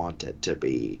they want it to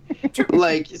be.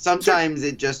 Like, sometimes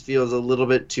it just feels a little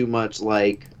bit too much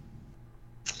like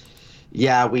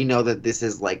yeah, we know that this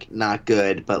is like not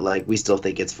good, but like we still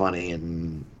think it's funny,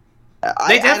 and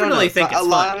they definitely think it's a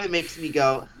lot of it makes me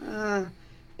go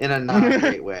in a not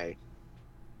great way.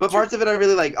 But parts of it I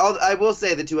really like. I will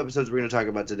say the 2 episodes we're going to talk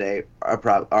about today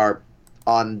are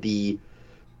on the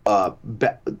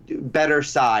better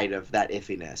side of that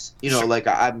iffiness. You know, like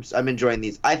I'm enjoying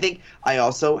these. I think I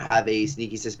also have a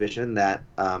sneaky suspicion that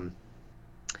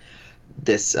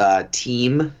this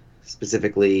team,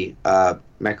 specifically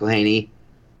McElhaney.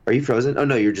 Are you frozen? Oh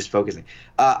no, you're just focusing.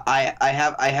 I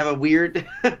have a weird.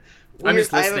 I'm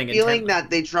just I have a listening feeling intently. that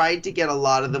they tried to get a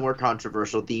lot of the more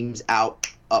controversial themes out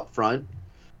up front,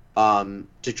 to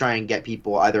try and get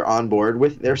people either on board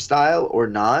with their style or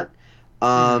not.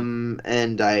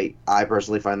 And I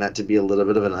personally find that to be a little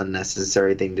bit of an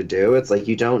unnecessary thing to do. It's like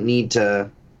you don't need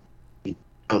to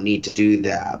do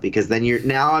that, because then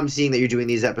I'm seeing that you're doing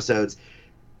these episodes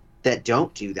that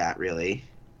don't do that really.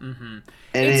 Mm-hmm.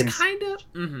 And it's kind of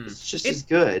it's just as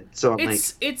good. So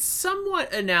it's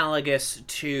somewhat analogous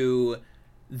to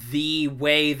the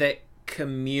way that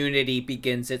Community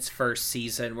begins its first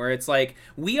season, where it's like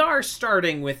we are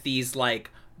starting with these like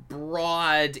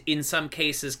broad, in some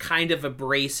cases kind of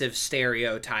abrasive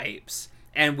stereotypes,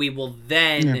 and we will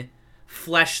then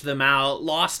flesh them out.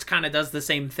 Lost kind of does the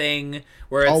same thing,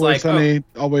 where it's Always like Sunny,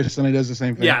 Always Sunny does the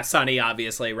same thing. Yeah, Sunny,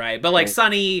 obviously, right? But like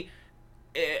Sunny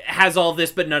has all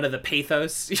this, but none of the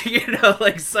pathos. You know,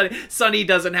 like Sunny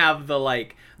doesn't have the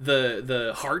like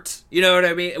the heart. You know what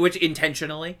I mean? Which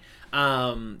intentionally,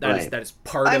 that is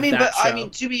part of that show. I mean,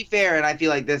 to be fair, and I feel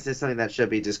like this is something that should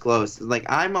be disclosed. Like,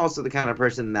 I'm also the kind of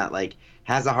person that like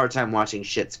has a hard time watching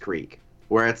Schitt's Creek,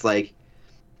 where it's like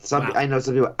I know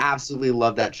some people absolutely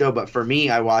love that show, but for me,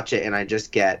 I watch it and I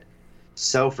just get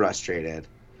so frustrated.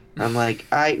 I'm like,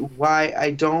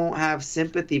 I don't have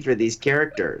sympathy for these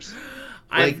characters.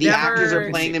 Like, the actors are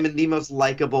playing them in the most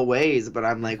likable ways, but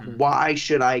I'm like, why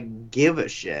should I give a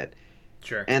shit?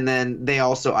 Sure. And then I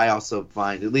also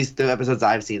find, at least the episodes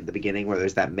I've seen at the beginning where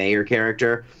there's that mayor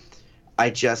character, I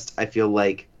feel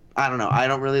like, I don't know, I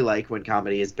don't really like when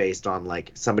comedy is based on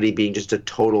like somebody being just a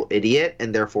total idiot,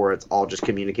 and therefore it's all just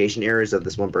communication errors of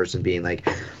this one person being like,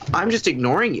 I'm just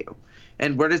ignoring you.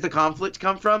 And where does the conflict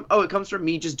come from? Oh, it comes from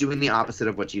me just doing the opposite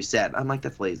of what you said. I'm like,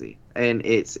 that's lazy. And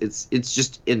it's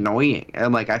just annoying.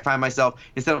 And like, I find myself,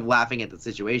 instead of laughing at the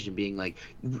situation, being like,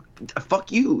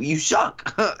 fuck you, you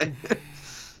suck.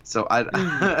 So I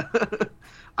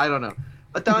don't know.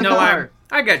 But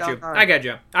I get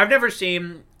you. I've never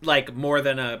seen like more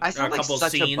than a couple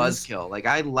such scenes. A buzzkill. Like,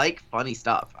 I like funny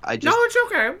stuff. No, it's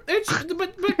okay.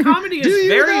 But comedy is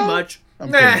very much.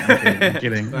 I'm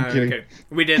kidding. Okay.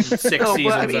 We did 6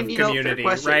 seasons of Community,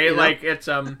 right? Like, it's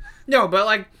no, but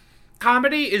like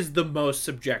comedy is the most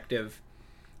subjective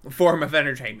form of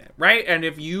entertainment, right? And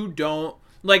if you don't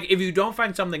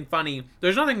find something funny,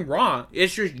 there's nothing wrong.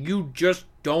 It's just you just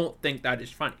don't think that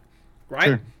is funny, right?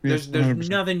 Sure. Yes, there's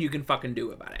nothing you can fucking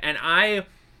do about it. And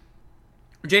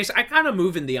Jace, I kind of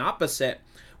move in the opposite,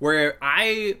 where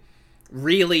I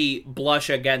really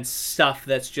blush against stuff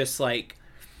that's just like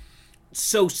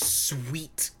so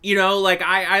sweet, you know, like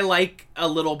I like a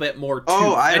little bit more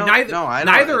too.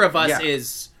 Neither of us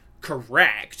is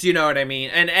correct, you know what I mean?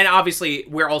 And obviously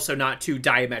we're also not too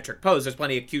diametric opposed. There's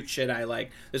plenty of cute shit I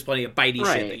like. There's plenty of bitey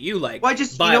shit that you like. Well, you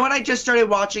know what I just started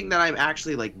watching that I'm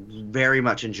actually like very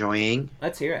much enjoying?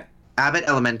 Let's hear it. Abbott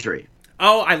Elementary.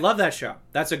 Oh, I love that show.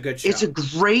 That's a good show. It's a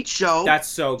great show. That's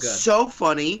so good. So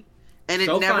funny. And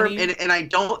and I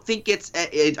don't think it's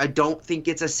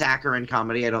a saccharine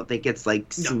comedy. I don't think it's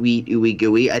like sweet ooey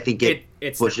gooey. I think it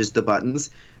pushes the buttons,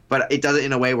 but it does it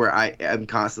in a way where I am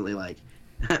constantly like,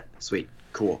 sweet,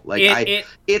 cool. Like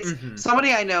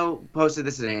somebody I know posted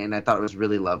this today, and I thought it was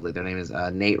really lovely. Their name is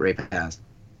Nate Rapaz.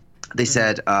 They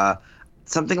said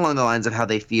something along the lines of how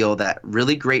they feel that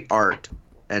really great art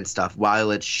and stuff,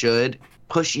 while it should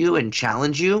push you and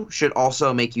challenge you, should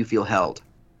also make you feel held.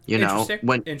 You know,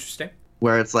 Interesting.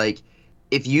 Where it's like,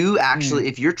 if you actually,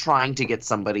 if you're trying to get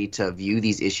somebody to view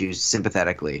these issues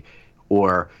sympathetically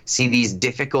or see these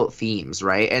difficult themes,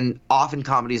 right? And often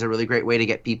comedy is a really great way to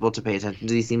get people to pay attention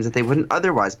to these themes that they wouldn't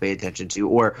otherwise pay attention to,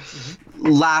 or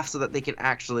laugh so that they can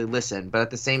actually listen. But at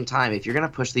the same time, if you're going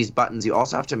to push these buttons, you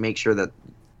also have to make sure that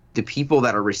the people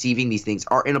that are receiving these things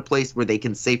are in a place where they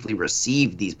can safely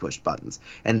receive these push buttons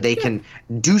and they can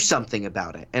do something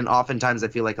about it. And oftentimes I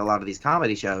feel like a lot of these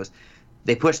comedy shows,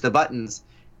 they push the buttons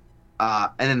and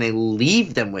then they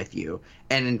leave them with you.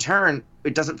 And in turn,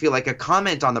 it doesn't feel like a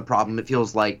comment on the problem. It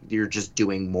feels like you're just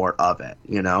doing more of it,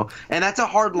 you know? And that's a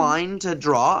hard line to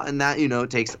draw, and that, you know,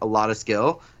 takes a lot of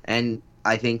skill. And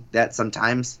I think that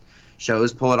sometimes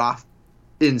shows pull it off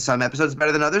in some episodes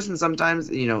better than others, and sometimes,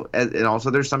 you know, and also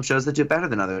there's some shows that do it better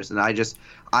than others. And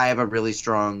I have a really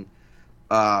strong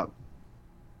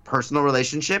personal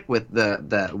relationship with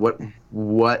the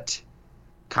what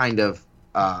kind of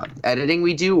editing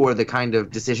we do, or the kind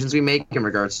of decisions we make in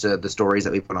regards to the stories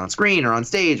that we put on screen or on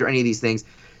stage or any of these things.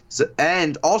 So,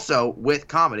 and also with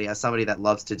comedy, as somebody that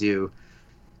loves to do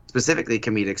specifically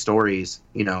comedic stories,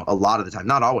 you know, a lot of the time,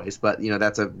 not always, but, you know,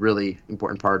 that's a really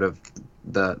important part of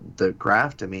the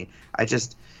craft to me. I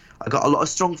got a lot of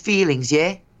strong feelings.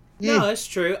 Yeah. No, that's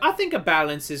true. I think a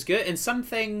balance is good, and some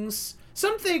things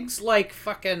like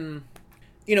fucking,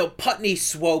 you know, Putney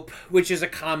Swope, which is a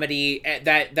comedy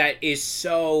that is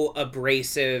so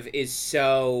abrasive, is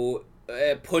so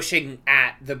pushing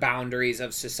at the boundaries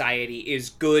of society, is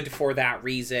good for that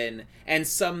reason. And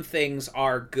some things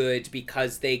are good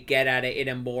because they get at it in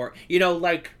a more, you know,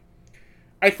 like,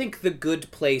 I think The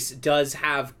Good Place does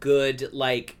have good,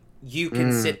 like, you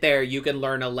can sit there, you can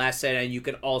learn a lesson, and you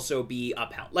can also be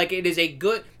upheld. Like, it is a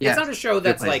good... Yes, it's not a show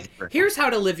that's like, here's how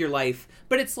to live your life,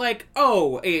 but it's like,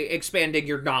 expanding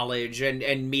your knowledge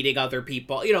and meeting other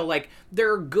people. You know, like,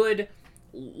 there are good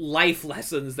life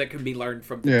lessons that can be learned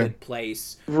from The Good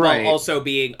Place, while also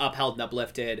being upheld and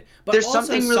uplifted. But there's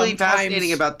something really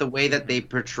fascinating about the way that they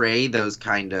portray those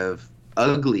kind of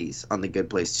uglies on The Good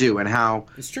Place, too, and how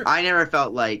I never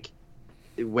felt like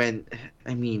they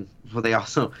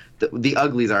also the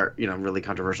uglies are, you know, really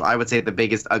controversial. I would say the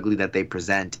biggest ugly that they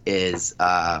present is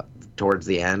towards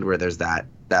the end, where there's that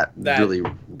really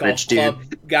rich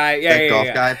dude guy, golf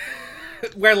guy,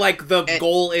 where like the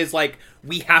goal is like,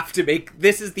 we have to make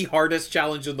this is the hardest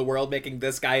challenge in the world, making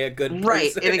this guy a good person.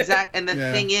 Right, and the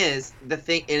thing is,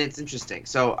 and it's interesting.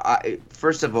 So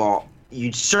first of all,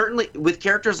 you certainly, with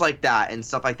characters like that and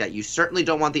stuff like that, you certainly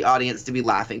don't want the audience to be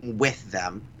laughing with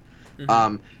them.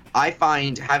 Mm-hmm. I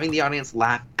find having the audience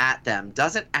laugh at them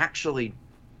doesn't actually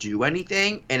do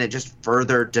anything, and it just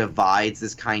further divides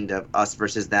this kind of us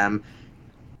versus them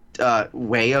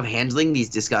way of handling these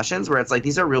discussions, where it's like,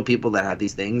 these are real people that have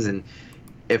these things, and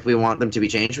if we want them to be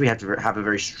changed, we have to have a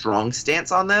very strong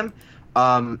stance on them,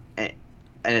 and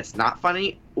it's not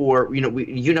funny, or, you know,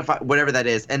 we unify whatever that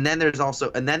is. And then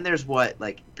there's what,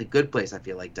 like, The Good Place, I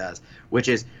feel like, does, which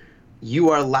is you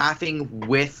are laughing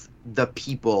with the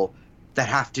people that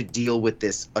have to deal with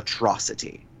this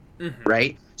atrocity,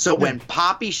 right? So when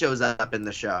Poppy shows up in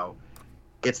the show,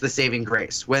 it's the saving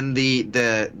grace. When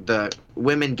the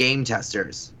women game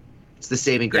testers, it's the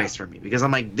saving grace for me, because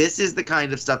I'm like, this is the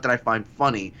kind of stuff that I find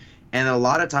funny. And a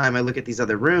lot of time I look at these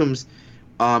other rooms,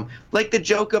 like the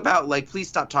joke about, like, please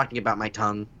stop talking about my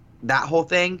tongue, that whole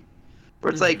thing,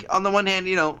 where it's like, on the one hand,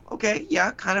 you know, okay,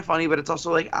 yeah, kind of funny, but it's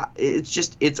also like,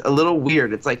 it's a little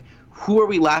weird. It's like, who are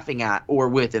we laughing at or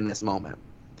with in this moment?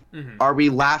 Are we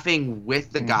laughing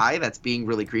with the guy that's being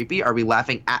really creepy? Are we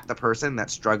laughing at the person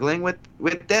that's struggling with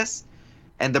this,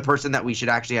 and the person that we should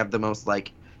actually have the most,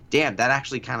 like, damn, that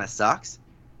actually kind of sucks?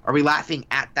 Are we laughing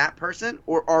at that person,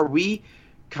 or are we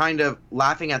kind of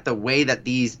laughing at the way that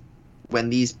when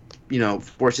these, you know,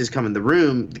 forces come in the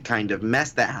room, the kind of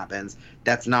mess that happens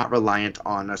that's not reliant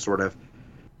on a sort of,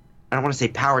 I don't want to say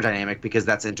power dynamic, because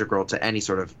that's integral to any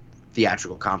sort of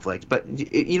theatrical conflict, but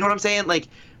you know what I'm saying? Like,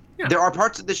 there are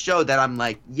parts of the show that I'm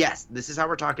like, yes, this is how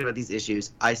we're talking about these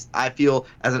issues. I feel,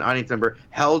 as an audience member,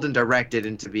 held and directed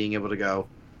into being able to go,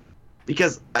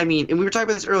 because, I mean, and we were talking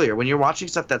about this earlier, when you're watching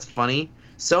stuff that's funny,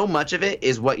 so much of it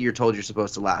is what you're told you're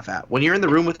supposed to laugh at. When you're in the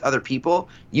room with other people,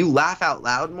 you laugh out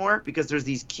loud more, because there's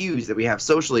these cues that we have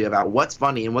socially about what's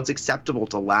funny and what's acceptable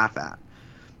to laugh at.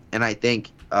 And I think,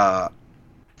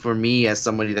 for me, as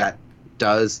somebody that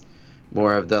does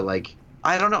more of the, like,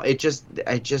 I don't know,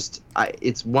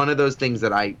 it's one of those things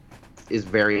that is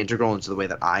very integral into the way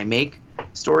that I make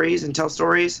stories and tell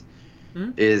stories,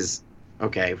 is,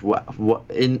 okay, what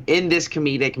in this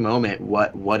comedic moment,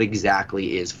 what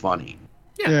exactly is funny?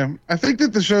 Yeah, I think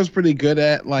that the show's pretty good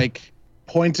at, like,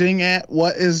 pointing at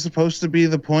what is supposed to be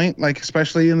the point, like,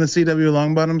 especially in the CW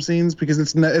Longbottom scenes, because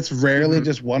it's rarely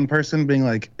just one person being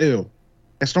like, ew.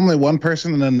 It's normally one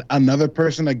person and then another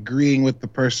person agreeing with the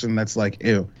person that's like,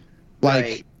 ew.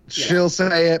 Like, she'll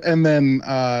say it, and then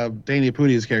Danny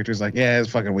Pudi's character is like, yeah,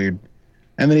 it's fucking weird.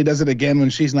 And then he does it again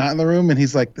when she's not in the room, and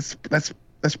he's like, that's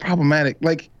problematic.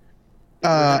 Like,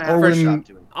 or when any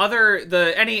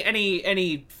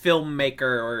filmmaker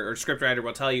or scriptwriter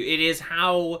will tell you, it is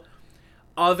how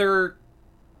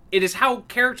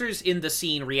characters in the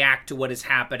scene react to what is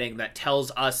happening that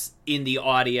tells us in the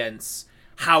audience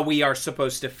how we are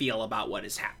supposed to feel about what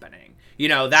is happening. You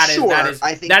know, that is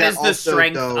the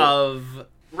strength of...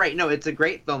 Right, no, it's a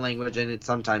great film language, and it's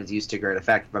sometimes used to great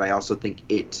effect, but I also think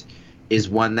it is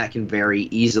one that can very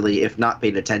easily, if not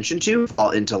paid attention to,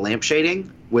 fall into lampshading,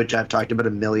 which I've talked about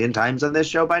a million times on this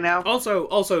show by now.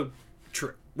 Also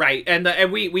true. Right, and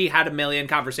we had a million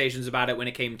conversations about it when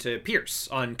it came to Pierce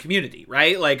on Community,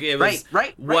 right? Like it was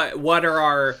right. What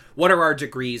are our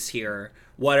degrees here?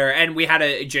 And we had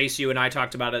Jace, you and I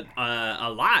talked about it a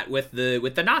lot with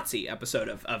the Nazi episode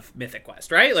of Mythic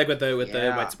Quest, right? Like with the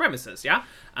white supremacists, yeah.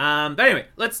 But anyway,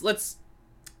 let's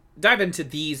dive into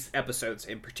these episodes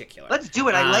in particular. Let's do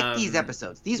it. I like these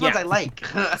episodes. These ones I like.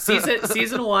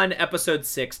 season 1, episode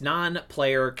 6,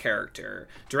 non-player character,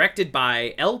 directed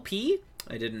by LP.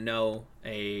 I didn't know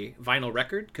a vinyl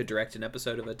record could direct an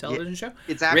episode of a television show.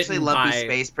 It's actually Lumpy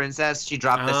Space Princess. She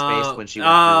dropped the space when she went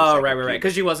right.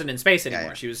 Because she wasn't in space anymore.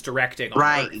 Yeah. She was directing on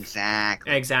Earth.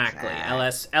 Exactly.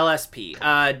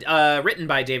 LSP. Written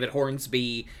by David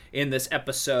Hornsby. In this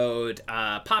episode,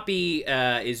 Poppy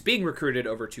is being recruited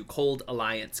over to Cold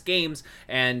Alliance Games,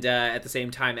 and at the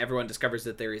same time, everyone discovers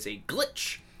that there is a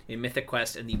glitch in Mythic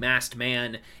Quest, and the masked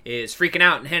man is freaking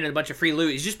out and handing a bunch of free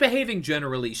loot. He's just behaving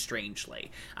generally strangely.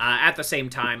 At the same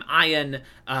time, Ian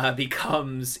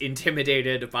becomes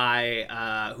intimidated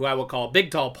by who I will call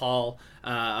Big Tall Paul,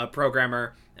 a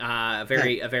programmer, a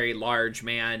very large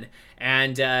man.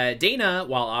 And Dana,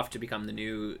 while off to become the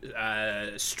new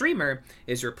streamer,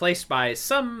 is replaced by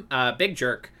some big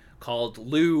jerk called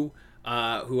Lou,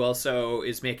 who also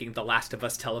is making the Last of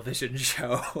Us television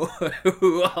show,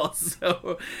 who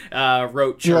also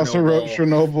wrote Chernobyl. He also wrote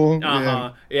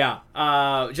Chernobyl.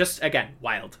 Yeah. Just, again,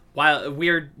 wild,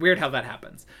 weird how that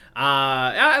happens.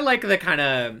 I like the kind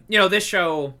of, this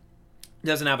show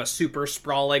doesn't have a super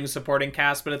sprawling supporting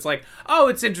cast, but it's like, oh,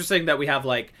 it's interesting that we have,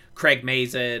 like, Craig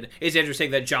Mazin. It's interesting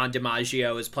that John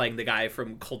DiMaggio is playing the guy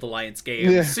from Cold Alliance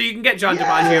Games. Yeah. So you can get John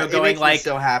DiMaggio going, it makes like... me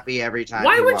so happy every time.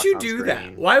 Why would you do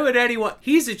that? Why would anyone...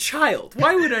 He's a child.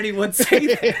 Why would anyone say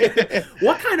that?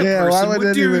 What kind of person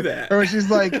would do that? Or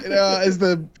she's like, as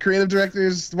the creative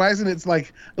directors, why isn't it,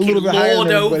 like, a little bit higher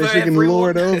than everybody? She can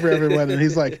lord over everyone. And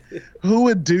he's like, who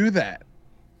would do that?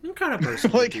 What kind of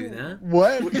person would do that?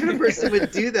 What kind of person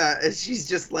would do that? And she's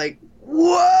just like,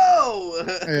 whoa!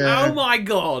 Yeah. Oh my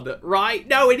god, right?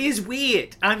 No, it is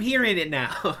weird. I'm hearing it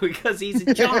now because he's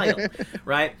a child,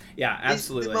 right? Yeah,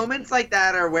 absolutely. The moments like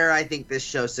that are where I think this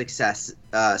show succeeds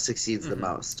the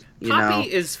most.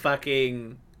 Poppy is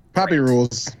fucking... Poppy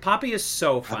rules. Poppy is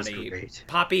so funny.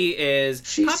 Poppy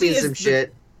She's seen some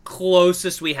shit.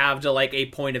 Closest we have to, like, a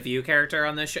point of view character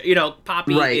on this show.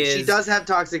 Poppy is... She does have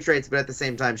toxic traits, but at the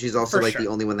same time, she's also, the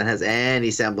only one that has any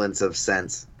semblance of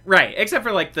sense. Right, except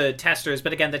for, like, the testers.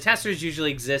 But again, the testers usually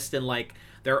exist in, like,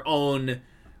 their own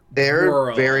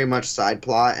world. Very much side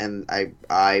plot, and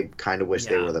I kind of wish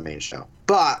they were the main show.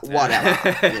 But whatever.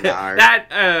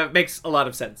 That makes a lot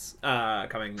of sense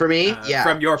coming for me.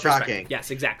 From your perspective. Shocking.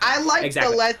 Yes, exactly. I like the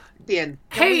lesbian.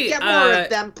 Can we get more of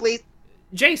them, please?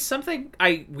 Jace, something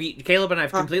Caleb and I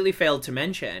have completely failed to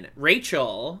mention.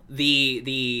 Rachel,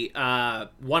 the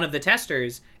one of the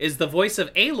testers, is the voice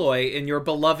of Aloy in your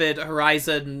beloved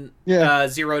Horizon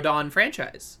Zero Dawn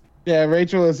franchise. Yeah,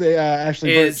 Rachel is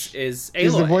Ashley Birch. Is Aloy.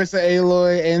 She's the voice of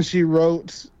Aloy, and she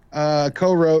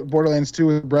co-wrote Borderlands 2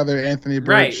 with brother Anthony Birch.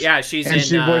 Right, yeah, she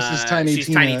voices Tiny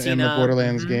Tina in the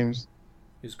Borderlands games.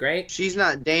 Who's great. She's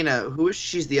not Dana. Who is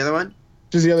she? She's the other one?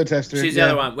 She's the other tester. She's the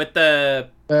other one with the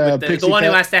one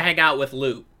who has to hang out with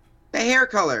Lou. The hair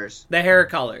colors.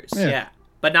 Yeah.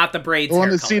 But not the braids. The one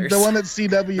that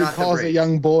CW calls a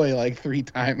young boy like 3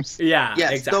 times. Yeah.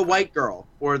 Yes, exactly. the white girl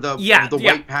or the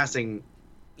white passing.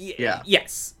 Yeah.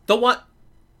 Yes. The one.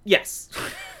 Yes.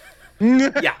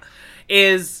 Yeah.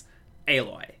 Is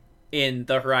Aloy in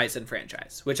the Horizon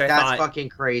franchise, which That's fucking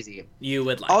crazy. You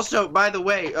would like. Also, by the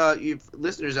way, you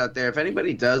listeners out there, if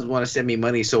anybody does want to send me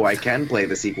money so I can play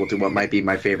the sequel to what might be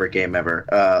my favorite game ever,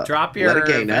 drop your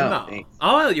Venmo.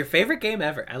 Oh, your favorite game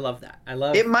ever. I love that. I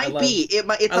love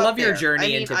your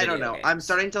journey into video I don't know. games. I'm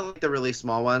starting to like the really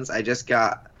small ones. I just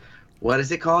got, what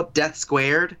is it called? Death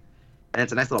Squared. And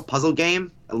it's a nice little puzzle game.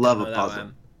 I love a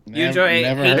puzzle. You enjoy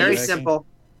it. Very simple.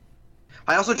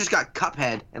 I also just got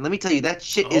Cuphead, and let me tell you, that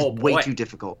shit is way too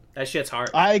difficult. That shit's hard.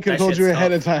 I could have told you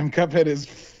ahead of time, Cuphead is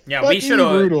we should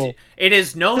have. Brutal. It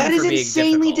is known for being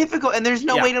insanely difficult, and there's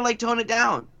no way to, like, tone it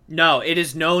down. No, it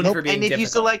is known for being difficult. And if you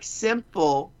select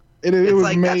simple, it's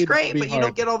like, that's great, but you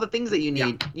don't get all the things that you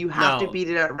need. You have to beat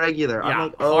it at regular.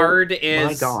 I'm like, hard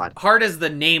my God. Hard is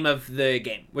the name of the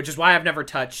game, which is why I've never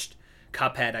touched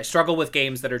Cuphead. I struggle with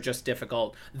games that are just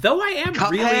difficult. Though I am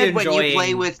really enjoying... when you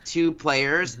play with 2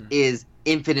 players, is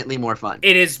infinitely more fun.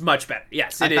 It is much better.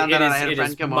 Yes, I found that I had a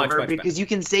friend come over because you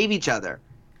can save each other.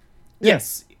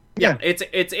 Yes. Yeah.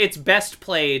 It's best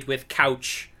played with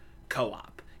couch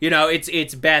co-op.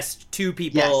 It's best two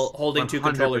people holding 2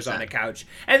 controllers on a couch,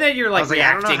 and then you're like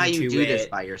reacting I don't know how you do it. this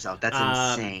by yourself. That's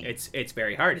insane. It's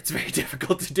very hard. It's very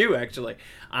difficult to do, actually.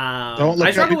 Don't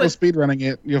look at people speedrunning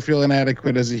it. You'll feel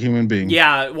inadequate as a human being.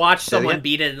 Yeah, watch someone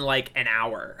beat it in like an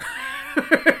hour.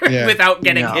 Without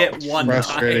getting hit one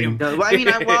time. No, I mean,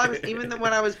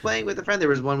 when I was playing with a friend, there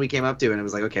was one we came up to, and it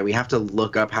was like, okay, we have to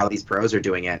look up how these pros are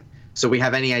doing it, so we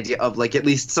have any idea of like at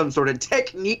least some sort of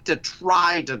technique to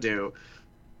try to do.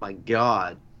 My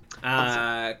God.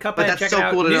 Cuphead, but that's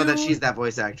so cool to know that she's that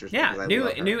voice actress. Yeah,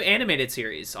 new animated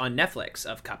series on Netflix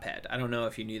of Cuphead. I don't know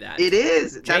if you knew that. It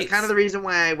is. Jace. That's kind of the reason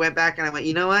why I went back and I went,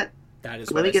 you know what? That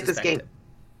is Let me get this game.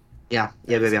 Yeah.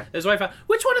 That's what I found.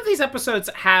 Which one of these episodes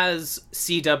has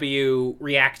CW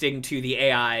reacting to the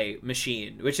AI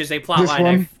machine? Which is a plot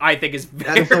line I think is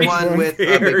very, that's the one with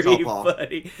Big Tall Paul.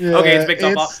 Funny. Yeah, okay, it's Big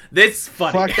Tall Paul. This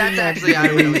funny. That's actually I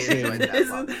really enjoyed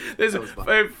that. This is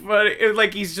very funny. It's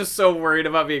like he's just so worried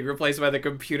about being replaced by the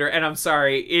computer. And I'm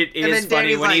sorry, it is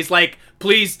funny when he's like,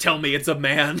 "Please tell me it's a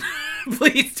man.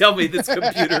 Please tell me this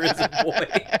computer is a boy."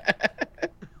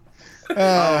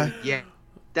 Yeah.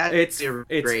 It's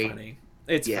funny.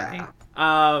 It's funny.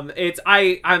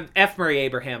 I'm F. Murray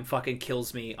Abraham fucking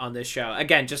kills me on this show.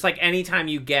 Again, just like anytime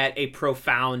you get a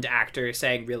profound actor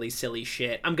saying really silly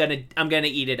shit, I'm gonna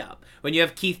eat it up. When you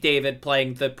have Keith David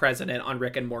playing the president on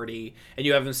Rick and Morty, and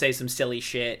you have him say some silly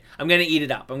shit, I'm gonna eat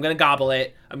it up. I'm gonna gobble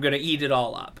it. I'm gonna eat it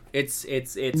all up. It's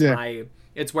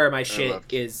where my shit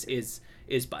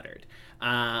is buttered.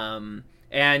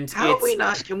 And how are we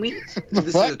not? Can we?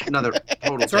 This is another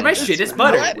total. It's where my shit is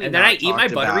buttered, and then I eat my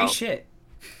buttery shit.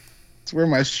 It's where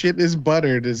my shit is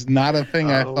buttered is not a thing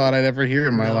I thought I'd ever hear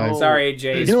in my life. Sorry,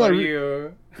 Jace. You know what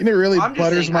really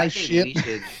butters my shit?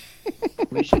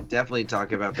 We should definitely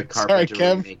talk about the Carpenter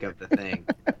remake of The Thing.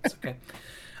 It's okay.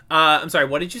 I'm sorry.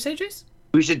 What did you say, Jace?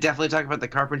 We should definitely talk about the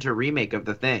Carpenter remake of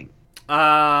The Thing.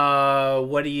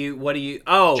 What do you?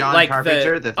 Oh, John like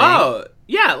Carpenter, The Thing. Oh,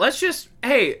 yeah. Let's just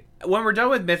when we're done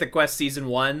with Mythic Quest Season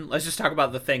 1, let's just talk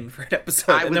about The Thing for an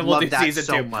episode, and then we'll do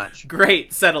Season 2. Much.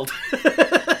 Great, settled.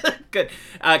 Good.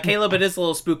 Caleb, it is a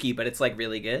little spooky, but it's like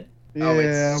really good. Yeah,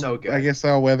 it's so good. I guess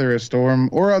I'll weather a storm,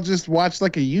 or I'll just watch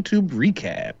like a YouTube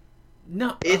recap.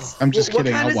 No, I'm just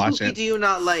kidding. I'll watch it. What kind of spooky do you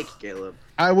not like, Caleb?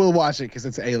 I will watch it because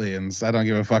it's aliens. I don't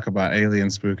give a fuck about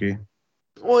alien spooky.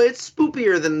 Well, it's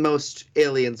spookier than most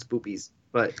alien spoopies.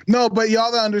 But no, but y'all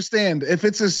don't understand. If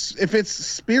it's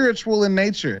spiritual in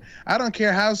nature, I don't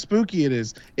care how spooky it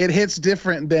is. It hits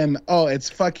different than it's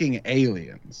fucking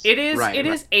aliens. It is. It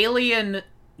is Alien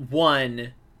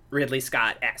 1 Ridley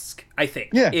Scott-esque, I think.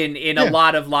 Yeah. In a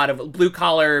lot of blue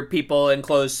collar people in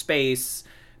closed space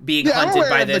being hunted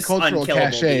by this unkillable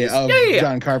cachet of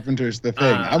John Carpenter's The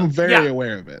Thing. I'm very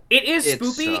aware of it. It is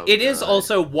spoopy. So it is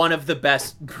also one of the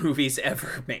best movies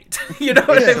ever made. You know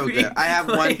what I mean? Good. I have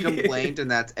one complaint, and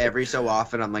that's every so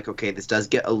often I'm like, okay, this does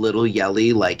get a little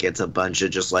yelly, like it's a bunch of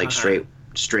just like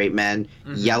straight men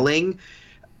yelling.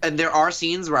 And there are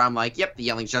scenes where I'm like, yep, the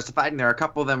yelling's justified, and there are a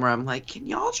couple of them where I'm like, can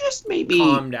y'all just maybe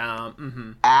calm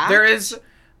down? There is.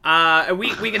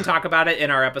 We can talk about it in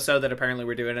our episode that apparently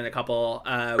we're doing in a couple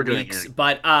weeks.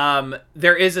 But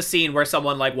there is a scene where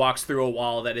someone like walks through a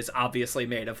wall that is obviously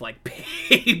made of like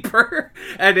paper,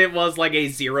 and it was like a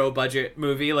zero budget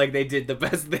movie. Like they did the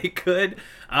best they could.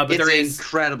 But it's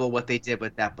incredible what they did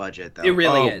with that budget, though. It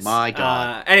really is. Oh my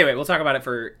God. Anyway, we'll talk about it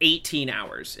for 18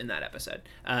 hours in that episode.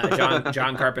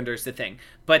 John Carpenter's The Thing.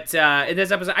 But in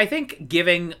this episode, I think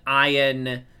giving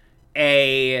Ian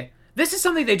this is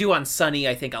something they do on Sunny,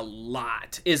 I think, a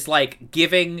lot, is like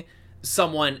giving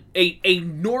someone a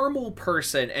normal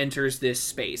person enters this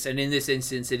space, and in this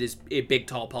instance it is Big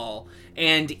Tall Paul,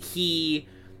 and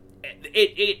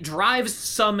it drives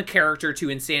some character to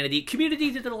insanity. Community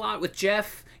did it a lot with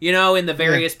Jeff, and the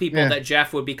various people that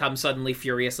Jeff would become suddenly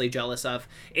furiously jealous of.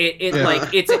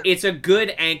 It's a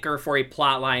good anchor for a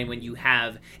plot line when you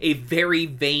have a very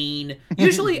vain.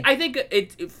 Usually, I think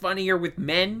it's funnier with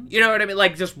men. You know what I mean?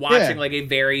 Like just watching like a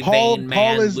very vain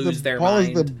man lose their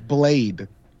mind. Paul is the Blade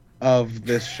of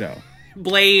this show.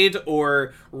 Blade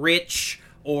or Rich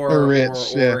or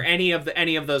any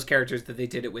of those characters that they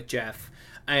did it with Jeff,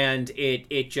 and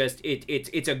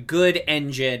it's a good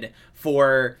engine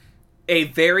for a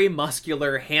very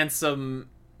muscular, handsome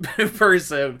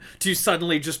person to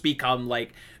suddenly just become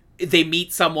like, they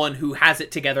meet someone who has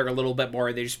it together a little bit more,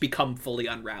 and they just become fully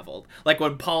unraveled. Like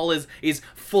when Paul is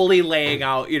fully laying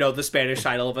out, the Spanish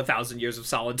title of 1,000 Years of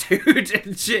Solitude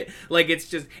and shit. Like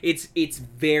it's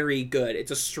very good.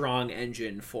 It's a strong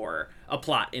engine for a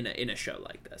plot in a show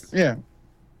like this. Yeah,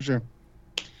 sure.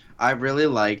 I really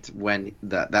liked when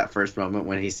that first moment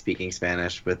when he's speaking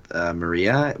Spanish with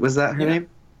Maria. Was that her name?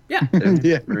 Yeah.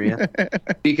 Yeah. Maria.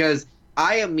 Because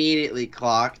I immediately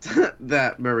clocked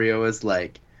that Maria was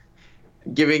like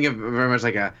giving a very much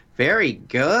like a very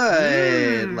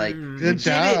good, like Good did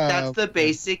job. it. That's the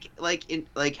basic like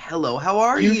hello, how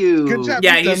are you? Good job.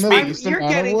 Yeah, You've he's done being- the You're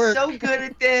amount of getting work. so good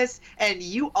at this, and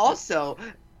you also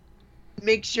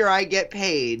make sure I get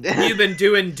paid. You've been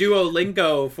doing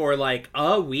Duolingo for like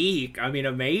a week. I mean,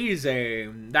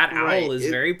 amazing. That Right. owl is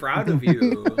very proud of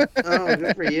you. Oh,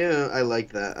 good for you. I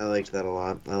like that. I liked that a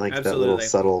lot. I liked that Absolutely.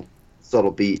 little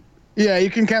subtle beat. Yeah, you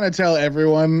can kind of tell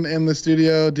everyone in the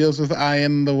studio deals with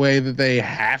Ian the way that they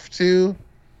have to.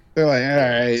 They're like, all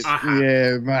right,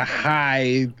 yeah,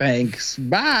 hi, thanks,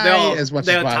 bye. They'll as much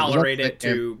they'll as possible. tolerate it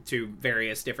to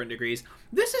various different degrees.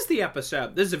 This is the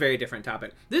episode. This is a very different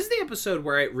topic. This is the episode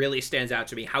where it really stands out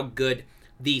to me how good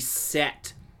the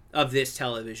set of this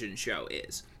television show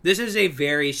is. This is a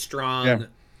very strong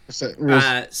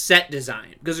set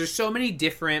design because there's so many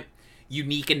different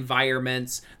unique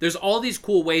environments. There's all these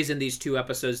cool ways in these two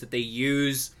episodes that they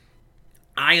use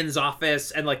Ian's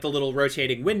office and like the little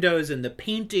rotating windows and the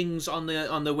paintings on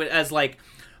the as like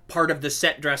part of the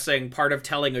set dressing, part of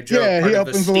telling a joke. Yeah, part he of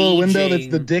opens the the little window that's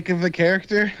staging. the dick of the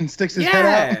character and sticks his head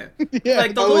out. Yeah,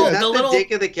 Like the Oh, little, is that the the little,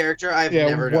 dick of the character? I've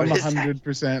never noticed that.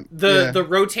 100%. the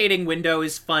rotating window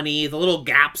is funny. The little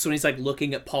gaps when he's like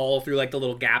looking at Paul through like the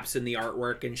little gaps in the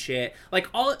artwork and shit. Like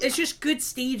it's just good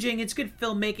staging. It's good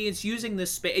filmmaking. It's using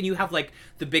this space, and you have like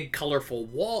the big colorful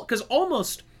wall because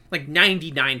almost like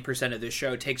 99% of this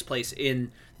show takes place in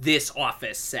this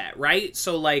office set, right?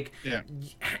 So like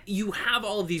you have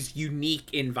all of these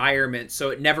unique environments,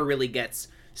 so it never really gets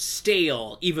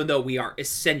stale, even though we are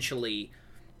essentially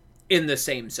in the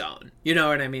same zone. You know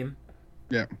what I mean?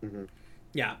 Yeah. Mm-hmm.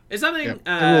 Yeah. It's something,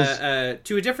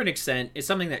 to a different extent, it's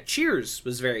something that Cheers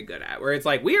was very good at, where it's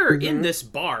like, we are in this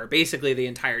bar basically the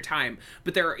entire time,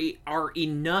 but there are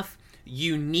enough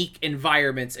unique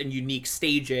environments and unique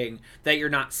staging that you're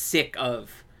not sick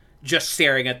of just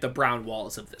staring at the brown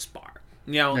walls of this bar.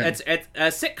 You know, it's a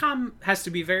sitcom has to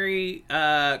be very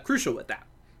crucial with that,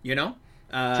 you know?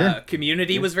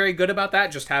 Community was very good about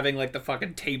that, just having like the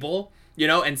fucking table, you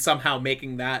know, and somehow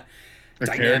making that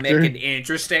dynamic and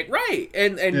interesting, right?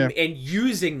 And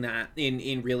using that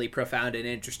in really profound and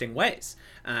interesting ways.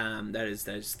 That is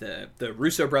the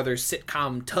Russo brothers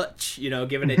sitcom touch, you know,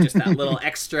 giving it just that little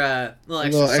extra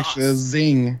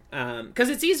zing. Because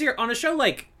it's easier on a show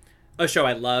like a show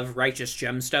I love, Righteous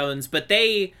Gemstones, but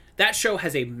that show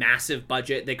has a massive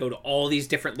budget. They go to all these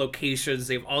different locations.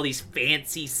 They have all these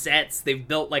fancy sets. They've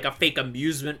built like a fake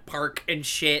amusement park and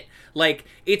shit. Like,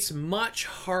 it's much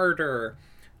harder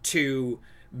to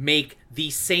make the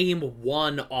same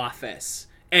one office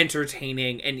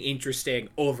entertaining and interesting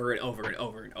over and over and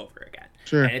over and over again.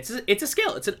 Sure. And it's a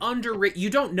skill. It's an underrated. You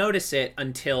don't notice it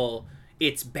until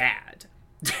it's bad,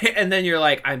 and then you're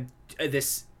like,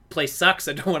 this place sucks.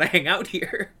 I don't want to hang out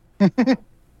here.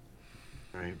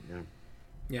 Right.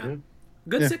 Yeah.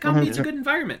 Good sitcom needs a good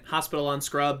environment. Hospital on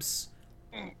Scrubs,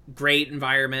 great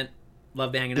environment.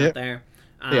 Loved hanging out there.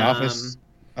 The Office.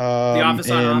 The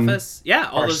Office on Office. Yeah,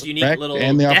 all those unique little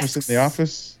and the desks. Office in the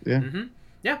Office. Yeah. Mm-hmm.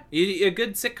 Yeah, a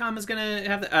good sitcom is gonna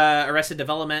have. Arrested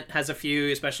Development has a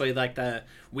few, especially like the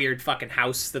weird fucking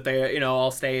house that they all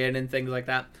stay in and things like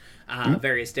that.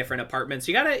 Various different apartments.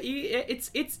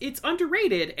 It's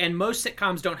underrated, and most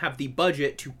sitcoms don't have the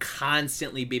budget to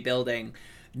constantly be building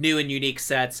new and unique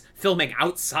sets, filming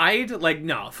outside. Like,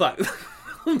 no, fuck.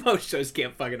 Most shows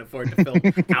can't fucking afford to film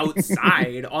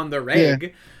outside on the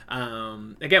rig.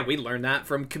 Again, we learned that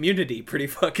from Community pretty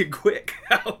fucking quick.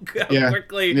 How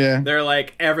quickly they're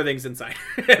like, everything's inside.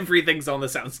 Everything's on the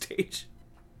soundstage.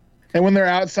 And when they're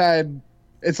outside,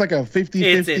 it's like a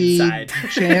 50-50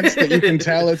 chance that you can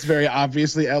tell it's very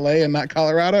obviously LA and not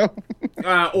Colorado.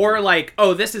 Or like,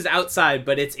 oh, this is outside,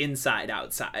 but it's inside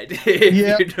outside.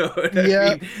 You know what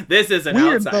I mean? This isn't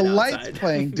weird. outside. The lights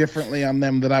playing differently on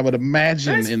them than I would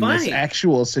imagine in this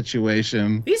actual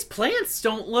situation. These plants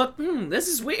don't look. This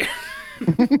is weird.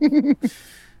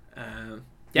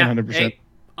 100%.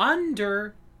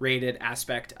 Underrated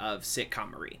aspect of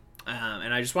sitcomery,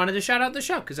 and I just wanted to shout out the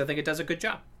show because I think it does a good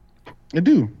job. It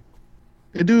do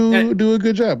a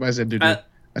good job. I said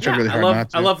I tried really hard not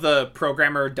to. I love the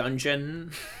programmer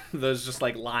dungeon. Those just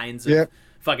like lines of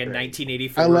fucking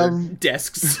 1984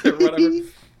 desks or whatever.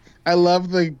 I love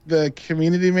the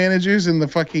community managers in the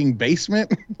fucking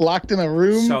basement, locked in a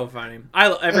room. So funny.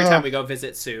 Every time we go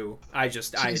visit Sue, I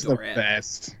adore it.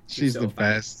 Best. She's the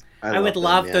best. I would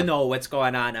love to know what's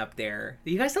going on up there.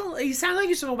 You guys you sound like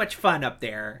you're so much fun up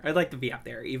there. I'd like to be up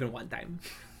there even one time.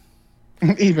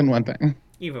 Even one thing.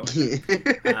 Even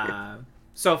one.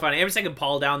 So funny. Every second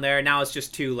Paul down there. Now it's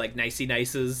just two like nicey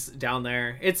nices down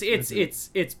there.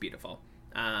 It's beautiful.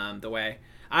 The way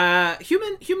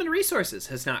human resources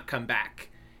has not come back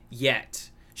yet.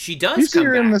 She does you see come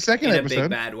her back in the second in episode. a big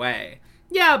bad way.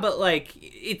 Yeah, but like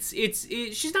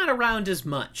she's not around as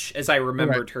much as I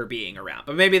remembered her being around.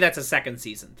 But maybe that's a second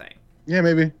season thing. Yeah,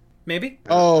 maybe. Maybe.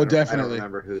 Oh, I definitely. don't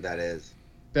remember who that is.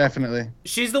 Definitely.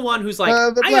 She's the one who's like,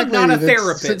 the I black am not a lady that's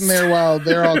therapist. sitting there while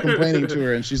they're all complaining to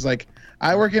her, and she's like,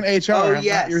 "I work in HR. Oh, I'm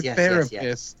yes, not your yes,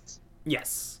 therapist."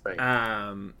 Yes.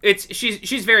 Right.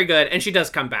 She's very good, and she does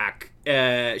come back.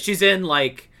 She's in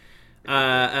like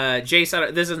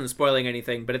Jace. This isn't spoiling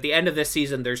anything, but at the end of this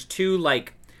season, there's two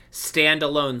like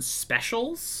standalone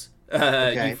specials,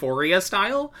 Euphoria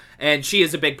style, and she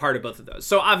is a big part of both of those.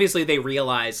 So obviously they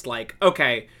realized like,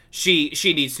 okay, she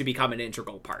needs to become an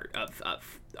integral part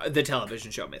of the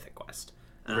television show Mythic Quest.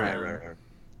 Right.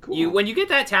 Cool. When you get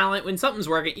that talent, when something's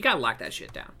working, you gotta lock that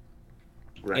shit down.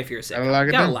 Right. If you're sick, Gotta you lock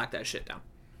it gotta down. lock that shit down.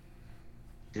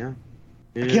 Yeah.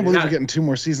 I can't believe Yeah. we're getting 2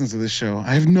 more seasons of this show.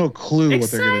 I have no clue what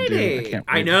they're gonna do. I Exciting! can't.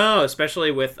 I believe it. know,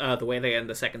 especially with the way they end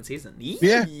the second season.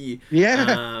 Yeah.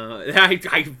 I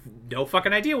have no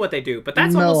fucking idea what they do, but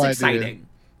that's No almost idea. exciting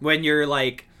when you're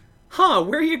like, huh,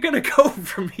 where are you gonna go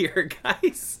from here,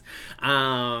 guys?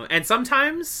 And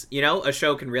sometimes, a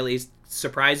show can really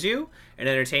surprise you and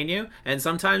entertain you, and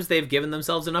sometimes they've given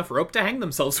themselves enough rope to hang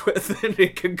themselves with, and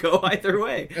it can go either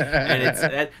way. And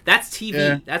that's TV.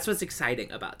 Yeah. That's what's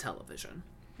exciting about television.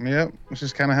 Yep, it's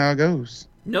just kind of how it goes.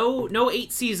 No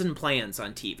 8-season plans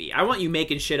on TV. I want you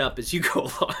making shit up as you go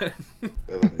along.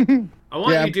 I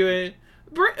want Yeah. you doing...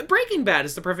 Breaking Bad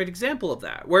is the perfect example of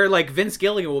that, where like Vince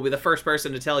Gilligan will be the first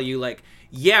person to tell you like,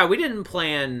 yeah, we didn't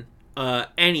plan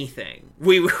anything.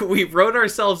 We wrote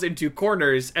ourselves into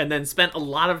corners and then spent a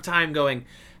lot of time going,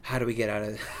 how do we get out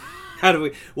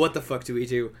of what the fuck do we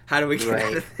do? How do we get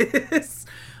out of this?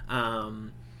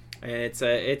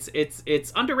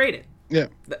 It's underrated. Yeah.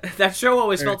 That show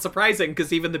always felt surprising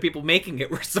because even the people making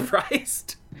it were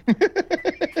surprised. They're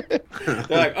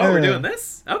like, oh, we're doing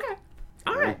this? Okay.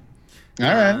 All right. All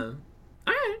right. All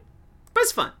right. But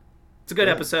it's fun. It's a good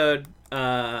episode.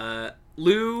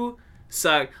 Lou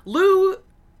sucked. Lou,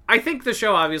 I think the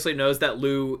show obviously knows that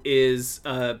Lou is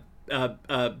a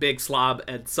big slob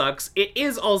and sucks. It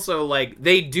is also like,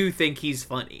 they do think he's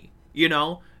funny,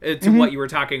 to what you were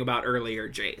talking about earlier,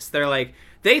 Jace. They're like,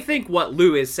 they think what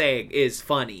Lou is saying is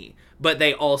funny, but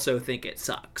they also think it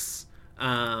sucks.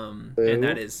 And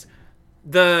that is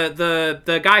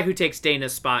the guy who takes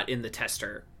Dana's spot in the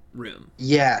tester room.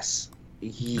 Yes.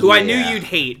 Who I knew you'd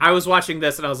hate. I was watching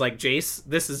this and I was like, Jace,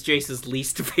 this is Jace's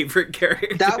least favorite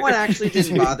character. That one actually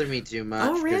didn't bother me too much.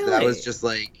 Oh, really? That was just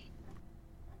like...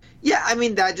 Yeah, I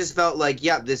mean, that just felt like,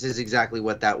 yeah, this is exactly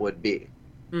what that would be.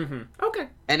 Mm-hmm. Okay.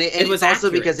 And it was also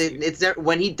because it's there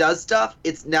when he does stuff,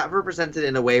 it's never presented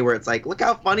in a way where it's like, look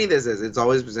how funny this is. It's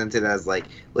always presented as like,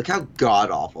 look how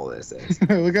god awful this is.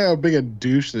 Look how big a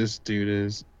douche this dude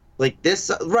is. Like this,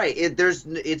 right?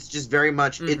 It's just very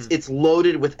much. It's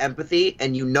loaded with empathy,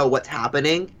 and you know what's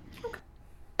happening,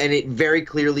 and it very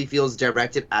clearly feels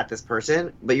directed at this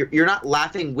person. But you're not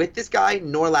laughing with this guy,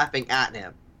 nor laughing at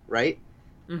him, right?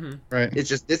 Mm-hmm. Right. It's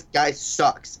just this guy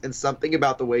sucks, and something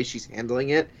about the way she's handling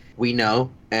it, we know,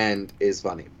 and is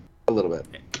funny a little bit.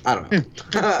 I don't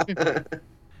know.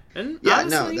 And Yeah,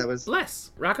 honestly, no, that was- bless.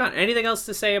 Rock on. Anything else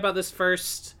to say about this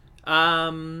first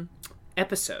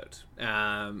episode?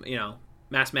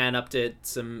 Masked Man up to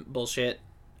some bullshit.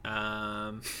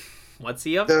 What's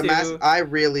he up to? I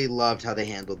really loved how they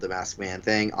handled the Masked Man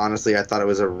thing. Honestly, I thought it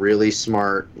was a really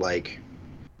smart, like,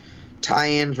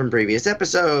 tie-in from previous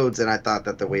episodes, and I thought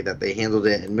that the way that they handled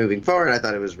it and moving forward, I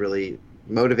thought it was really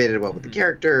motivated well with the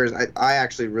characters. I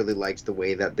actually really liked the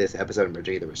way that this episode in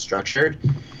particular was structured.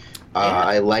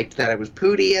 I liked that it was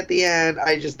Pootie at the end.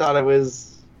 I just thought it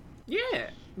was Yeah.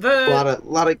 a lot of.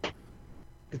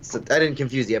 I didn't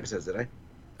confuse the episodes, did I?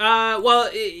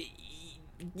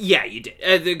 Yeah, you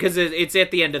did, because it's at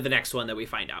the end of the next one that we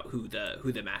find out who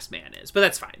the Masked Man is, but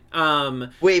that's fine.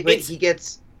 Wait, but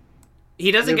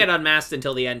he doesn't get unmasked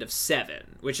until the end of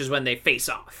 7, which is when they face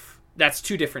off. That's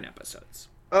 2 different episodes.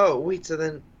 Oh, wait, so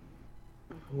then...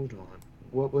 Hold on.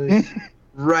 What was...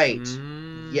 Right.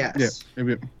 Yes. Yeah.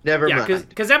 Maybe. Never Yeah, mind.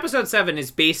 because episode 7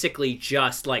 is basically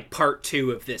just, like, part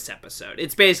 2 of this episode.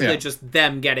 It's basically just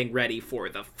them getting ready for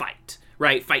the fight,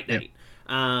 right? Fight night.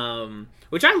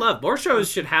 Which I love. More shows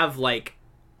should have, like,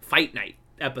 fight night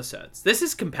episodes. This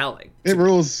is compelling. It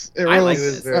rules. It rules. I like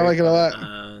this. I like it a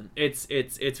lot. It's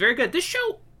very good. This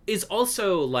show is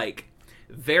also like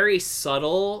very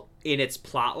subtle in its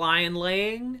plot line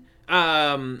laying.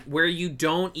 where you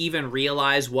don't even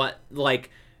realize what, like,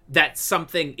 that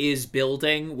something is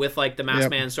building with, like, the Masked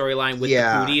Man storyline, with the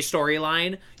Pootie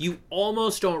storyline. You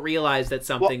almost don't realize that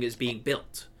something is being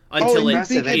built until it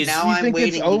is. Now I'm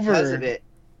waiting because of it.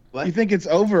 What? You think it's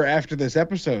over after this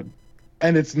episode,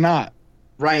 and it's not.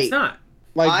 Right. It's not.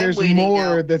 Like, there's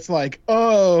more that's like,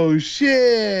 oh,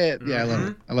 shit. Yeah, I love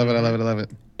it. I love it.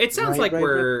 It sounds like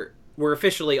we're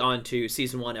officially on to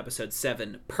Season 1, Episode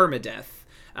 7, Permadeath.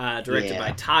 Directed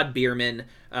by Todd Bierman,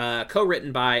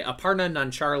 co-written by Aparna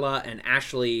Nancharla and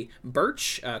Ashley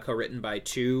Birch, co-written by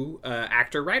 2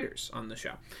 actor-writers on the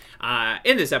show.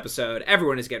 In this episode,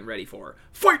 everyone is getting ready for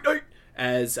Fight Night,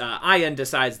 as Ayan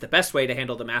decides the best way to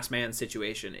handle the Masked Man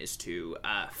situation is to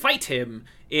fight him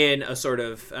in a sort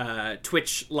of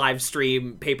Twitch live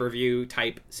stream pay-per-view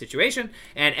type situation,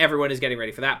 and everyone is getting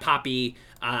ready for that. Poppy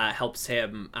helps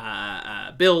him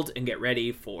build and get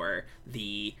ready for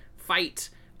the fight.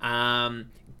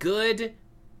 Good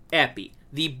epi.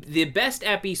 The best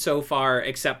epi so far,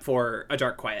 except for A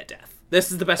Dark Quiet Death.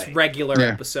 This is the best regular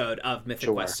episode of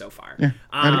Mythic Quest so far. Yeah,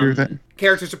 I agree with that.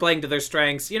 Characters are playing to their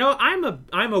strengths. You know,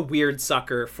 I'm a weird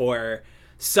sucker for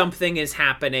something is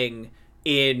happening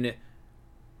in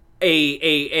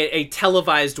a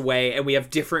televised way, and we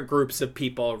have different groups of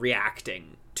people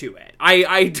reacting to it.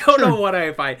 I don't know what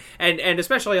I find, and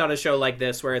especially on a show like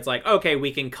this where it's like, okay, we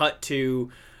can cut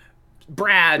to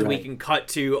Brad, we can cut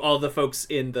to all the folks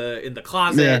in the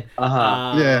closet.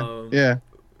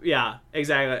 Yeah,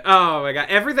 exactly. Oh my god,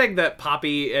 everything that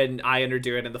Poppy and Ayan are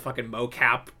doing in the fucking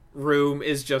mocap room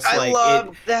is just like, I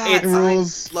loved it.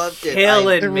 It's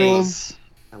killing me.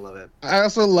 I love it. I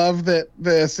also love that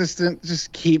the assistant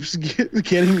just keeps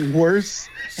getting worse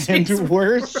and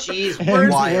worse. She's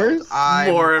and wild. worse.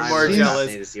 I'm more and more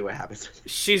jealous to see what happens.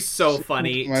 She's so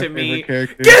funny to me.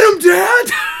 Character. Get him,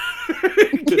 Dad!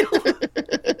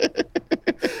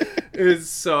 It's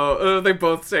so they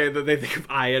both say that they think of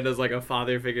Ayan as like a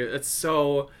father figure. It's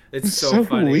so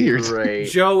funny. Weird. Right.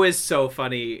 Joe is so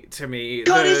funny to me.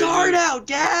 Got his heart out,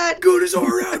 Dad. Got his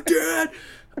heart out, Dad.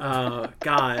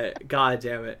 God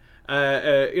damn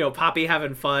it. Poppy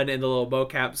having fun in the little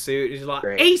mocap suit. She's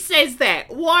like, he says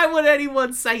that. Why would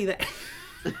anyone say that?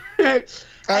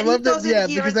 I love that,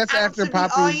 because that's after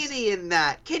Poppy's irony in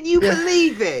that. Can you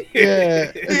believe it?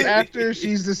 Yeah, it's after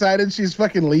she's decided she's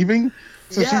fucking leaving.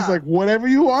 So she's like, whatever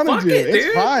you want to do,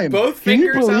 it's fine. Both Can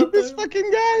you fingers believe out this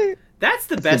fucking guy? That's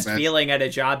the best feeling at a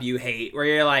job you hate, where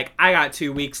you're like, I got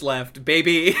 2 weeks left,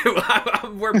 baby.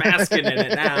 We're basking in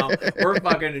it now. We're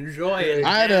fucking enjoying it.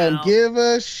 I don't give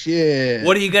a shit.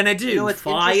 What are you gonna do?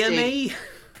 Fire me?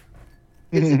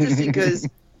 It's interesting because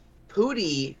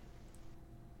Pootie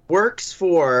works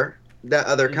for that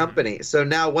other company. So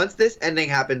now, once this ending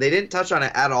happened, they didn't touch on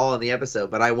it at all in the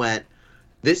episode, but I went,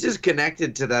 this is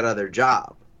connected to that other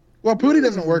job. Well, Pootie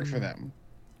doesn't work for them.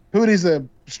 Pootie's a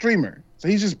streamer, so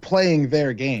he's just playing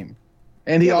their game.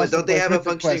 And he also don't they have a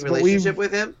functioning relationship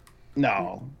with him?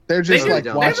 No, they're just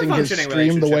watching his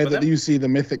stream the way that you see the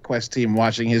Mythic Quest team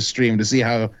watching his stream to see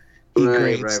how he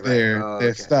grades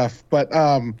their stuff. But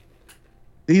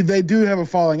they do have a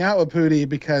falling out with Pootie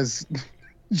because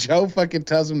Joe fucking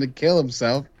tells him to kill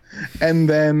himself, and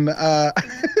then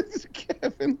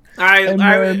Kevin.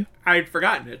 I'd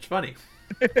forgotten. It's funny.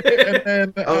 And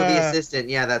then, the assistant.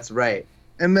 Yeah, that's right.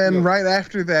 And then right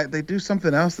after that, they do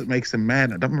something else that makes him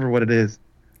mad. I don't remember what it is,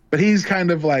 but he's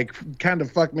kind of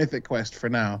fuck Mythic Quest for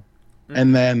now,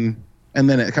 and then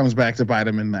it comes back to bite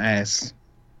him in the ass.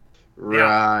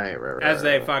 Right. As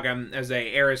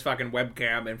they air his fucking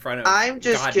webcam in front of. I'm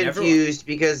just confused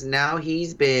because now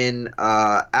he's been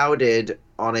outed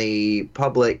on a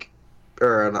public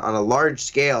or on a large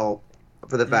scale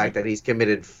for the fact that he's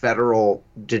committed federal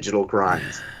digital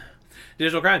crimes.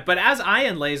 But as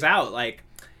Ayan lays out, like,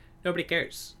 nobody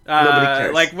cares. Nobody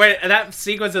cares. Like that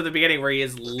sequence at the beginning where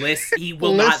he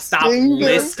will not stop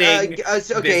listing.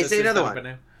 Okay, say another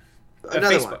one.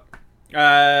 Facebook.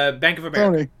 Bank of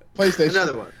America. Sony, PlayStation.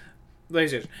 Another one.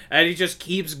 PlayStation. And he just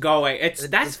keeps going.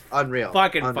 That's unreal.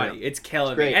 Fucking funny. It's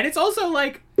killing me. And it's also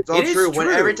like it's all true. When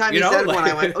every time he said one,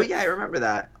 I went, "Oh yeah, I remember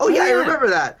that. Oh yeah, I remember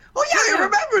that. Oh yeah, I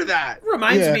remember that."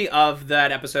 Reminds me of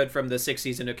that episode from the 6th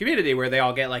season of Community where they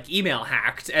all get like email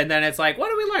hacked, and then it's like, what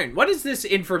do we learn? What is this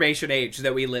information age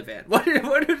that we live in? What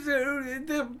is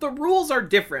the rules are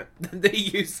different than they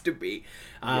used to be.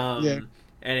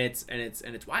 And it's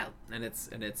wild, and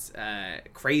it's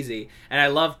crazy, and I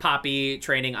love Poppy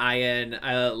training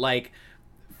Ayan like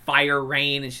Fire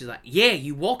Rain, and she's like, yeah,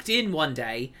 you walked in one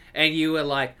day and you were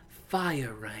like,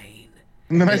 Fire Rain,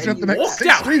 And then I spent the next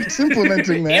 6 weeks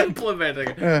implementing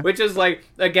that. Which is like,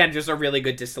 again, just a really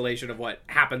good distillation of what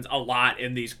happens a lot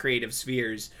in these creative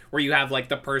spheres, where you have like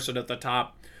the person at the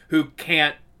top who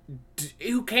can't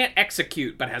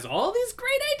execute but has all these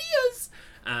great ideas.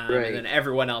 And then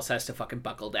everyone else has to fucking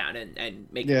buckle down and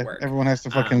make it work. Everyone has to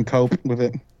fucking cope with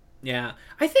it. Yeah.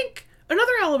 I think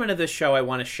another element of this show I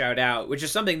want to shout out, which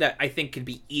is something that I think can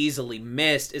be easily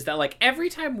missed, is that like every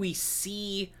time we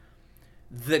see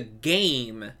the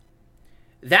game,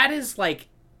 that is like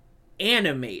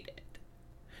animated.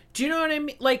 Do you know what I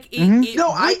mean? Like,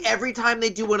 every time they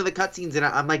do one of the cutscenes, and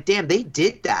I'm like, damn, they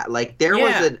did that. Like, there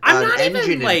was an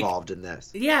engine involved in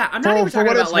this. Yeah, I'm not even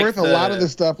talking about, it's worth, a lot of the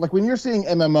stuff, like when you're seeing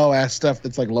MMO ass stuff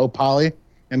that's like low poly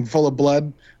and full of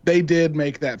blood, they did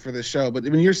make that for the show. But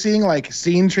when you're seeing like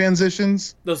scene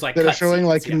transitions, those like that are showing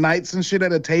like knights and shit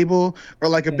at a table, or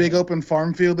like a big open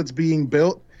farm field that's being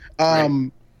built,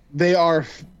 they are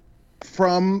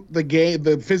from the game,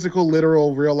 the physical,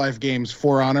 literal, real life games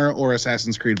For Honor or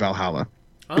Assassin's Creed Valhalla.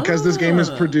 Because this game is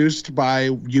produced by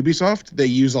Ubisoft, they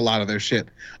use a lot of their shit.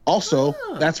 Also,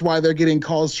 that's why they're getting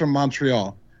calls from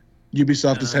Montreal.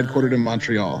 Ubisoft is headquartered in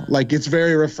Montreal. Like, it's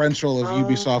very referential of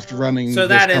Ubisoft running so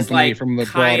this that company is like from the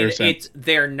broader sense.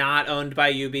 They're not owned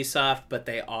by Ubisoft, but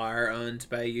they are owned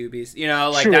by Ubisoft. You know,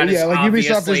 like sure, that is like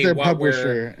Ubisoft is their what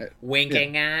publisher. We're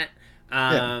winking at.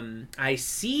 I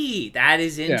see. That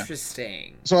is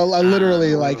interesting. So I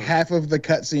literally like half of the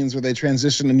cutscenes where they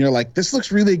transition and you're like, this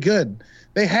looks really good.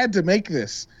 They had to make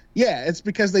this. Yeah, it's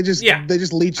because they just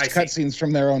leached cutscenes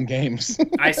from their own games.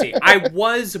 I see. I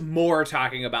was more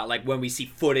talking about like when we see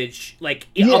footage like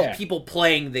of people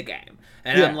playing the game.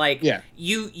 And I'm like,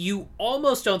 you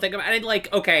almost don't think about it. And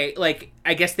like, okay, like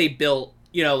I guess they built,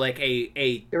 you know, like a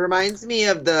It reminds me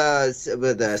of the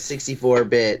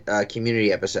 64-bit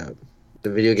Community episode. The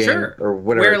video game or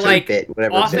whatever, where like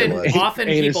whatever often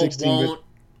people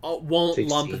won't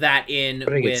lump that in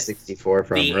with 64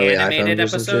 from the early animated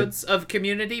episodes of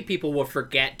Community. People will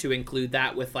forget to include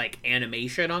that with like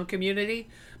animation on Community,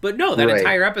 but no, that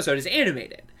entire episode is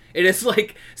animated. It is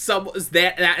like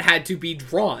that had to be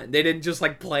drawn. They didn't just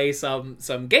like play some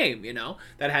game, you know,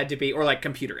 that had to be, or like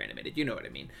computer animated. You know what I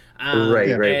mean?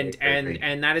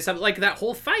 And that is something like that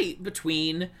whole fight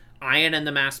between Ian and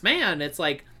the Masked Man. It's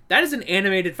like, that is an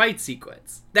animated fight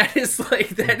sequence. That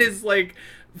is like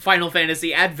Final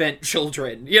Fantasy Advent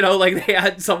Children. You know, like they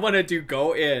had someone to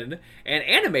go in and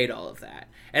animate all of that.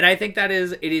 And I think it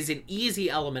is an easy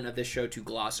element of this show to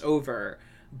gloss over,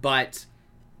 but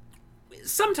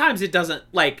sometimes it doesn't,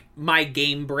 like my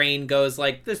game brain goes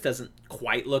like, this doesn't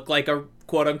quite look like a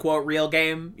quote unquote real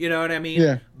game. You know what I mean?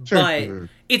 Yeah, sure. But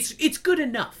it's good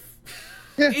enough.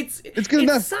 Yeah, it's good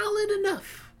enough. It's solid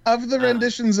enough. Of the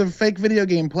renditions of fake video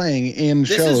game playing in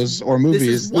shows or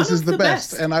movies, this is the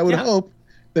best. And I would hope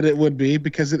that it would be,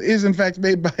 because it is in fact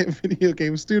made by a video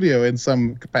game studio in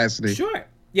some capacity. Sure.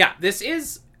 Yeah, this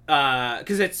is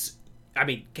because it's, I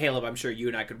mean, Caleb, I'm sure you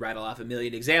and I could rattle off a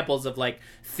million examples of like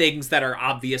things that are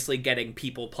obviously getting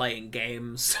people playing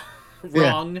games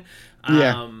wrong.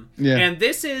 And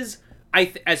this is,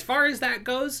 as far as that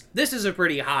goes, this is a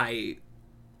pretty high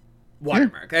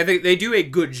watermark. I think they do a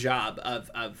good job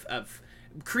of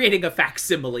creating a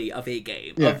facsimile of a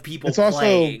game, of people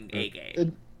playing a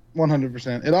game.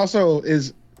 100%. It also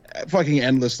is fucking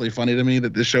endlessly funny to me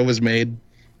that this show was made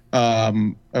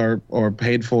or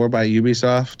paid for by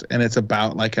Ubisoft, and it's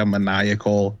about like a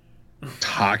maniacal,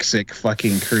 toxic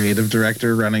fucking creative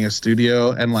director running a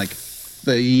studio, and like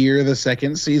the year the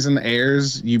second season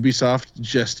airs, Ubisoft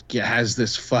just has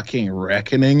this fucking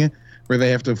reckoning where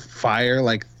they have to fire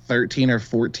like 13 or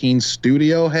 14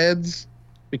 studio heads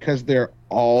because they're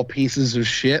all pieces of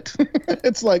shit.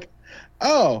 It's like,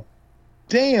 oh,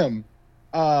 damn.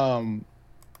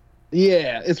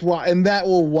 It's why, and that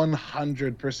will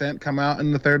 100% come out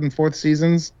in the third and fourth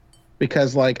seasons,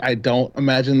 because like I don't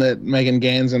imagine that Megan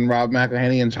Gans and Rob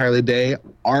McElhenney and Charlie Day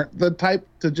aren't the type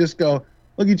to just go,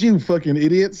 look at you fucking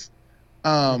idiots. So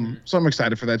I'm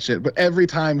excited for that shit. But every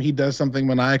time he does something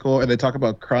maniacal, or they talk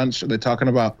about crunch, or they're talking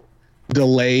about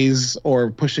delays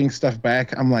or pushing stuff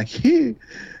back, I'm like,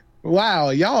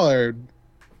 wow, y'all are,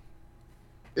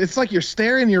 it's like you're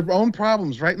staring your own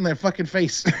problems right in their fucking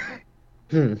face.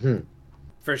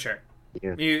 For sure.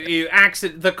 Yeah.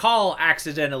 The call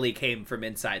accidentally came from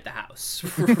inside the house.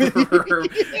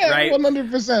 Right?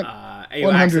 100%. You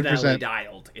accidentally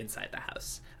dialed inside the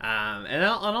house. And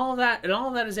all of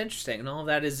that is interesting, and all of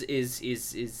that is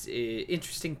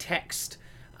interesting text.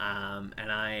 And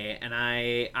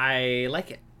I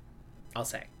like it. I'll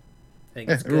say. I think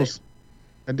it's good. Rules.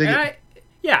 I dig it.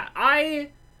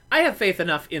 I have faith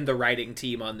enough in the writing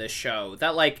team on this show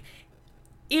that like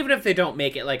even if they don't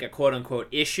make it like a quote unquote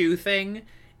issue thing,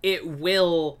 it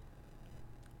will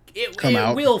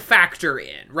will factor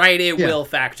in, right? It will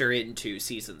factor into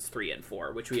seasons 3 and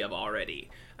 4, which we have already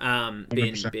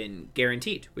been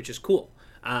guaranteed, which is cool.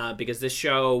 Because this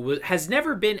show has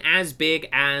never been as big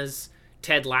as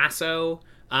Ted Lasso,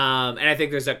 and I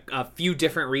think there's a few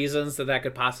different reasons that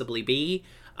could possibly be.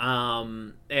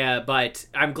 But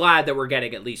I'm glad that we're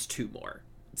getting at least 2 more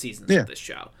seasons of this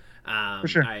show. For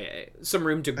sure. Some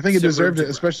room to. I think it deserved it,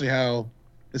 especially how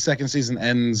the second season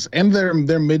ends, and their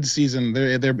mid-season,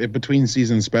 their between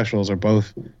season specials are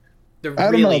both.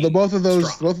 I don't know. Both of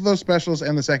those specials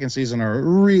and the second season are a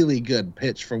really good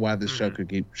pitch for why this show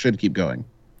should keep going.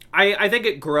 I think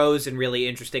it grows in really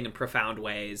interesting and profound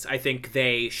ways. I think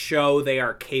they show they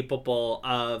are capable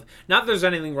of, not that there's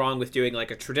anything wrong with doing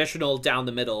like a traditional down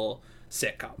the middle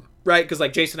sitcom, right? Because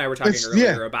like Jason and I were talking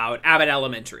earlier about Abbott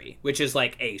Elementary, which is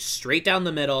like a straight down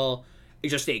the middle,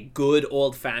 just a good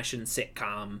old fashioned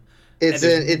sitcom. It's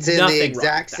in the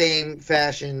exact same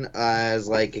fashion as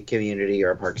like a Community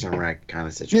or a Parks and Rec kind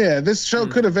of situation. Yeah, this show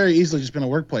could have very easily just been a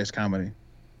workplace comedy,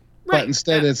 but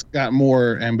instead it's got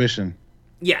more ambition.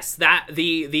 Yes, that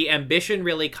the ambition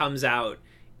really comes out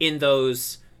in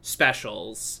those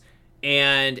specials,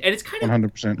 and it's kind of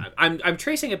 100%. I'm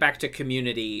tracing it back to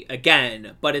Community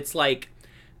again, but it's like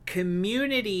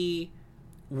Community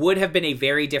would have been a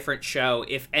very different show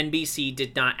if NBC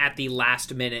did not at the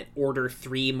last minute order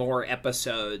 3 more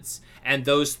episodes, and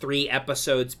those 3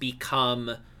 episodes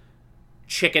become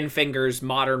Chicken Fingers,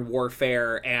 Modern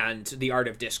Warfare, and The Art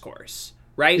of Discourse,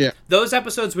 right? Yeah. Those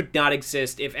episodes would not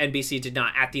exist if NBC did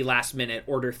not at the last minute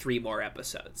order 3 more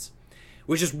episodes,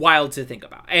 which is wild to think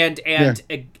about. And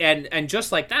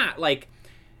just like that, like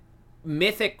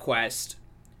Mythic Quest,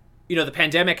 the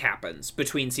pandemic happens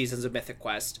between seasons of Mythic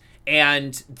Quest,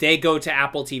 and they go to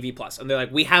Apple TV Plus, and they're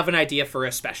like, we have an idea for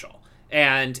a special,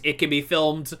 and it can be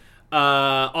filmed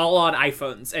all on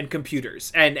iPhones and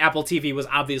computers. And Apple TV was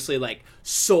obviously like,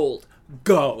 sold,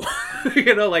 go.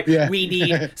 We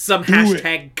need some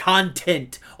hashtag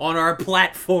content on our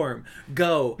platform,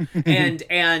 go. and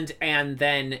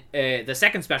then the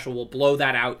second special will blow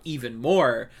that out even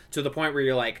more, to the point where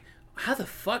you're like, how the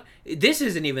fuck, this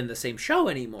isn't even the same show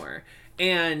anymore.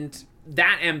 And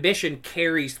that ambition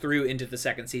carries through into the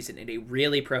second season in a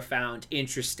really profound,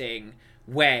 interesting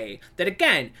way that,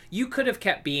 again, you could have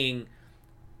kept being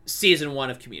season 1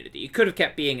 of Community. You could have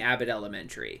kept being Abbott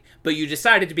Elementary, but you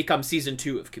decided to become season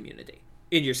 2 of Community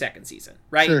in your second season,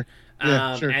 right? Sure.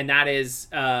 Yeah, sure. And that is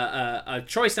a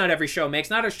choice not every show makes,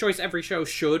 not a choice every show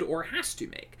should or has to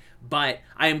make. But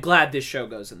I am glad this show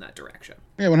goes in that direction.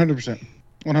 Yeah, 100%.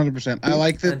 100%. I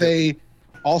like that they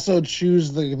also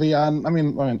choose the I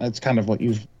mean, it's kind of what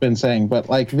you've been saying, but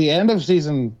like the end of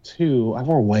season 2,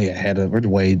 we're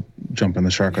way jumping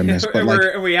the shark on this, but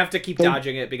we have to keep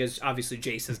dodging it because obviously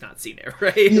Jace has not seen it,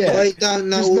 right? Yeah, I don't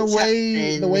know.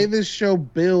 The way this show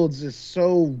builds is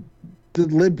so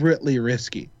deliberately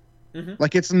risky. Mm-hmm.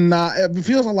 Like it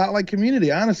feels a lot like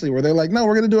Community, honestly, where they're like, no,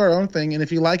 we're gonna do our own thing, and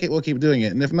if you like it, we'll keep doing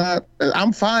it, and if not,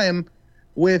 I'm fine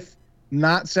with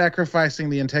not sacrificing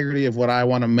the integrity of what I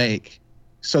want to make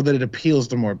so that it appeals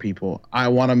to more people. I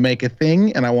want to make a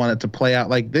thing, and I want it to play out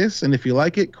like this, and if you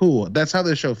like it, cool. That's how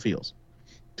this show feels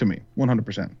to me,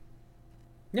 100%.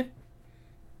 Yeah.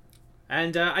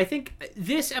 And I think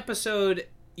this episode,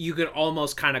 you could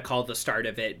almost kind of call the start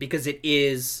of it, because it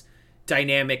is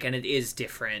dynamic and it is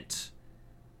different.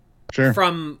 Sure.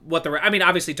 From what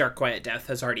obviously Dark Quiet Death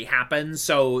has already happened,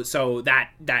 so that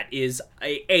is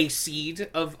a seed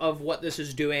of what this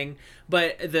is doing.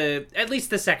 But at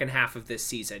least the second half of this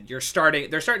season, they're starting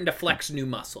to flex new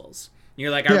muscles.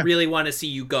 You're like, I really want to see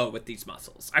you go with these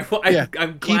muscles. I'm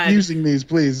glad, keep using these,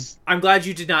 please. I'm glad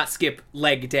you did not skip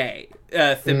leg day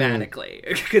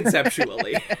thematically,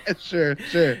 conceptually. Sure,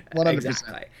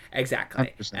 100%.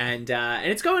 Exactly. 100%. And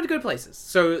it's going to good places.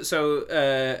 So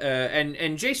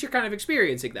and Jace, you're kind of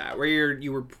experiencing that, where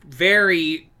you were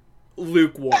very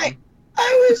lukewarm.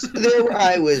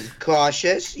 I was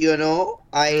cautious,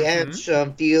 I had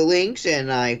some feelings,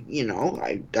 and I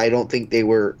don't think they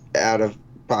were out of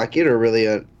pocket or really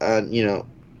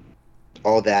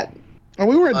all that. Oh,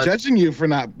 we weren't judging you for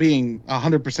not being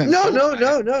 100%.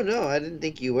 No. I didn't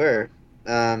think you were.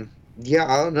 Yeah,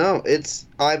 I don't know.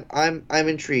 I'm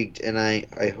intrigued, and I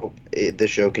hope the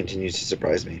show continues to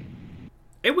surprise me.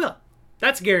 It will.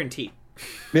 That's guaranteed.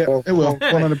 Yeah, it will.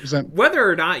 100%. Whether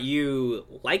or not you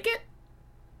like it,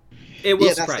 it will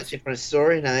surprise you. That's a different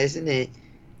story now, isn't it?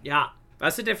 Yeah,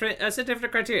 that's a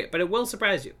different criteria, but it will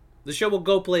surprise you. The show will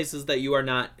go places that you are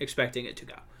not expecting it to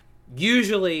go.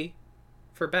 Usually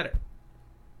for better.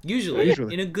 Usually.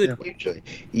 In a good way.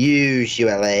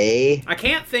 Usually. I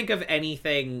can't think of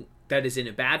anything that is in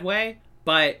a bad way,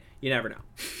 but you never know.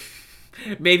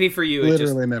 Maybe for you,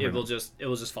 it will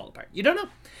just fall apart. You don't know.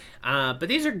 But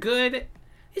these are good.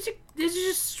 These are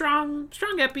just strong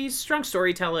epis, strong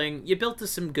storytelling. You built to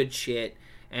some good shit,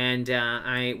 and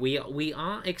we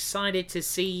are excited to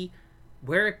see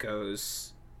where it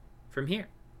goes from here.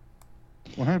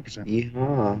 100%.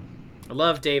 Yeah. I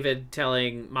love David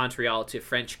telling Montreal to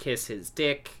French kiss his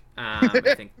dick. I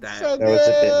think that So That was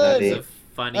a bit nutty. is a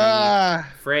funny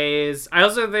phrase. I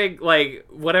also think, like,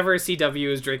 whatever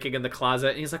CW is drinking in the closet,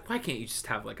 and he's like, why can't you just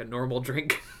have, like, a normal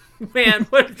drink? Man,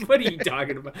 what are you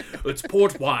talking about? It's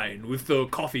port wine with the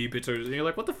coffee bitters. And you're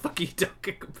like, what the fuck are you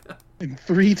talking about? And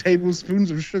 3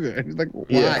 tablespoons of sugar. And he's like, why?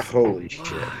 Yeah, holy shit.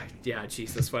 Yeah,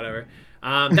 Jesus, whatever.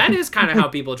 That is kind of how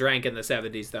people drank in the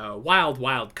 70s, though. Wild,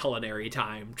 wild culinary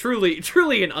time.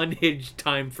 Truly an unhinged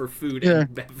time for food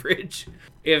and beverage.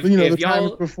 If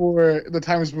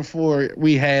times before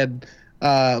we had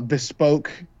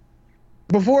bespoke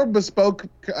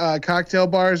cocktail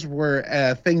bars were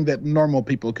a thing that normal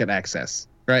people could access,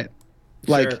 right?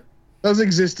 Like, those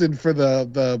existed for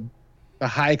the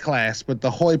high class, but the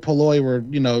hoi polloi were,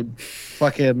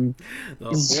 fucking the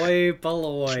hoi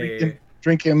polloi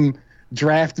drinking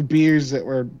draft beers that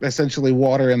were essentially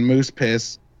water and moose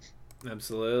piss.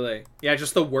 Absolutely. Yeah,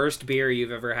 just the worst beer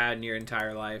you've ever had in your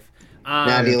entire life.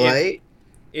 Natty Light?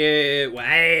 If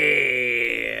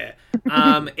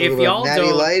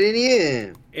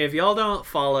y'all don't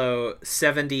follow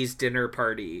 70s Dinner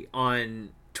Party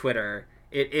on Twitter,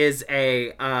 it is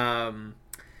a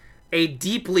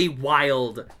deeply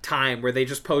wild time where they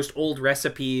just post old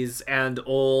recipes and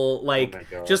old,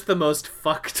 just the most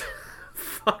fucked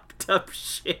up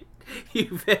shit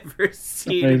you've ever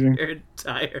seen in your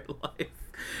entire life.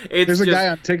 There's a guy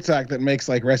on TikTok that makes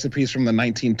like recipes from the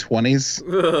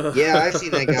 1920s. Yeah, I've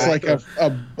seen that guy. It's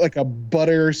like a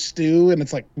butter stew, and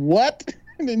it's like, what?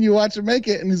 And then you watch him make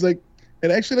it, and he's like,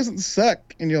 it actually doesn't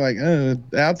suck. And you're like,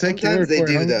 I'll take your word for it. Sometimes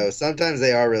they do, though. Sometimes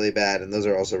they are really bad, and those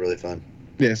are also really fun.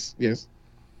 Yes.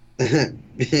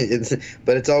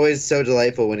 But it's always so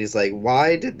delightful when he's like,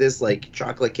 why did this like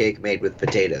chocolate cake made with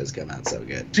potatoes come out so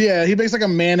good? Yeah, he makes like a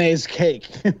mayonnaise cake.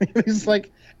 He's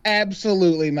like,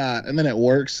 absolutely not. And then it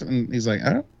works, and he's like,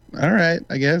 oh, all right,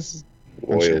 I guess.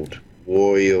 Boiled.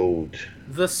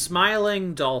 The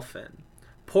Smiling Dolphin.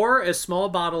 Pour a small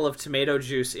bottle of tomato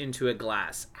juice into a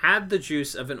glass. Add the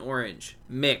juice of an orange.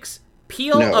 Mix.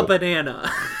 Peel a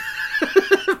banana.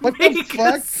 Make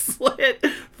a slit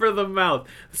for the mouth.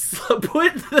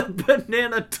 Put the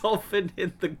banana dolphin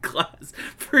in the glass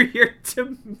for your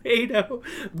tomato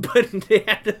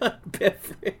banana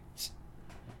beverage.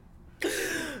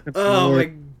 Oh my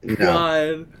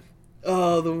god.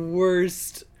 Oh, the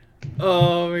worst.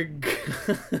 Oh my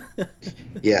god.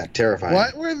 Yeah, terrifying.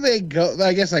 What were they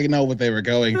I guess I know what they were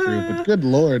going through, but good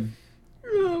lord.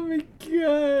 Oh my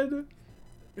god.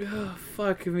 Oh,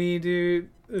 fuck me, dude.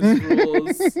 This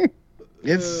rules.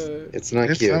 It's not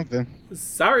cute. Something.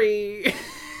 Sorry.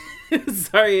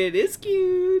 Sorry, it is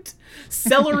cute.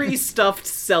 Celery stuffed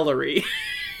celery.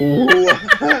 What?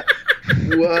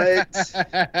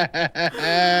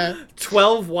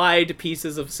 12 wide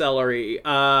pieces of celery.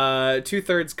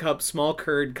 2/3 cup small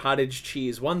curd cottage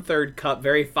cheese. 1/3 cup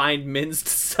very fine minced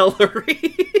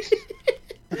celery.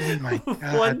 Oh my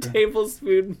god. 1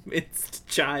 tablespoon minced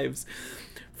chives.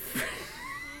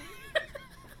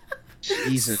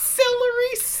 Jesus.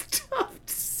 Celery stuffed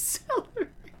celery.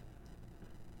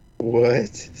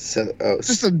 What?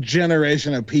 Just a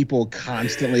generation of people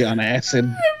constantly on acid. I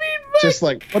mean, just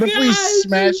like, what if we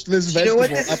smashed this vegetable up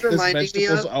this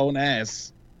vegetable's own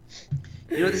ass?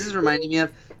 You know what this is reminding me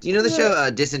of? Do you know the show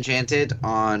Disenchanted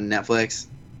on Netflix?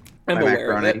 I'm by Matt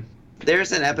aware of Groening? it.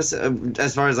 There's an episode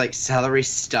as far as like celery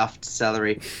stuffed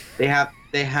celery. They have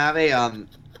a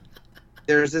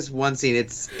there's this one scene.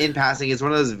 It's in passing. It's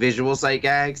one of those visual sight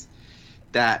gags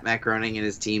that Matt Groening and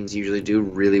his teams usually do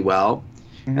really well.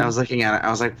 Mm-hmm. And I was looking at it. I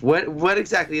was like, what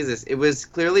exactly is this? It was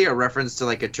clearly a reference to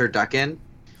like a turducken.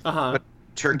 Uh-huh.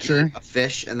 Turkey, a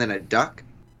fish, and then a duck.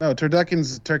 No,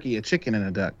 turducken's a turkey, a chicken, and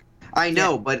a duck. I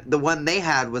know, but the one they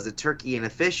had was a turkey and a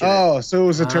fish. So it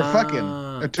was a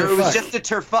turfuckin. So it was just a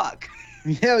turfuck.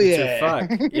 Hell yeah.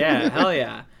 Turfuck. Yeah, hell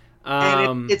yeah.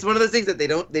 And it's one of those things that they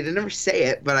didn't ever say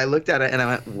it, but I looked at it and I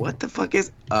went, "What the fuck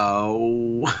is?"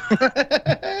 Oh,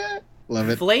 love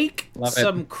it. Flake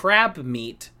some crab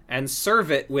meat and serve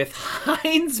it with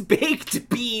Heinz baked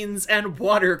beans and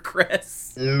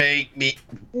watercress. Make me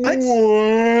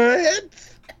What?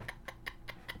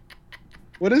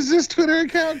 What is this Twitter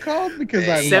account called? Because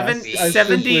I simply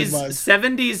 70s must.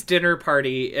 70s dinner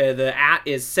party. The @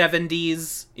 is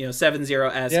 70s, 70s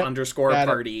Yep, underscore got it.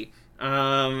 party.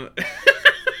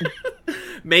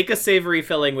 Make a savory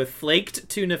filling with flaked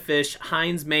tuna fish,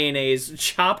 Heinz mayonnaise,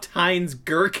 chopped Heinz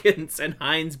gherkins, and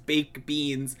Heinz baked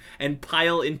beans, and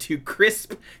pile into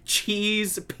crisp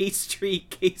cheese pastry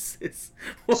cases.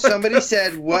 What Somebody the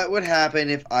said, "What would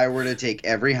happen if I were to take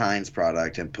every Heinz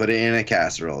product and put it in a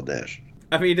casserole dish?"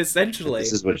 I mean, essentially.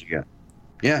 This is what you get.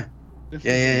 Yeah. This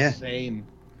Yeah, is yeah, yeah. Insane.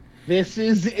 This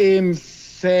is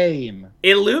insane.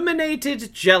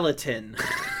 Illuminated gelatin.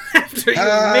 After you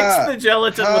Ah, mix the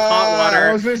gelatin with hot water,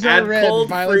 Roses are add red, cold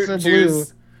violets fruit are blue.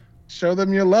 juice. Show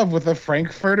them your love with a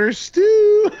Frankfurter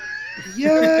stew.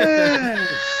 Yes.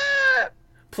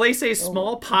 Place a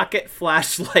small pocket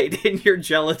flashlight in your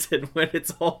gelatin when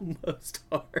it's almost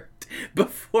hard.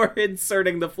 Before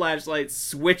inserting the flashlight,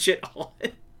 switch it on.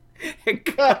 And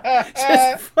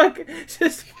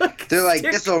just fuck. They're like,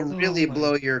 stick- this will really my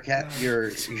blow your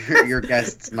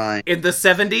guest's mind. In the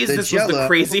 70s, The this was the Jell-O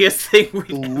craziest thing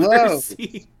we've ever glows.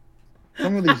 seen.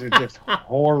 Some of these are just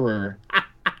horror.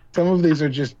 Some of these are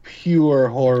just pure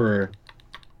horror.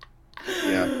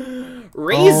 Yeah.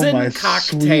 Raisin oh, my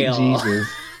cocktail. Sweet Jesus.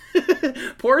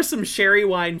 Pour some sherry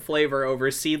wine flavor over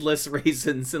seedless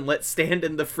raisins and let stand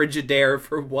in the Frigidaire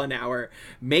for 1 hour.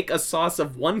 Make a sauce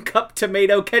of 1 cup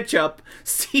tomato ketchup,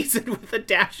 seasoned with a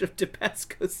dash of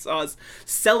Tabasco sauce,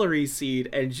 celery seed,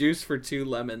 and juice for 2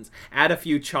 lemons. Add a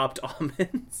few chopped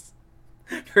almonds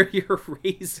for your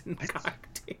raisin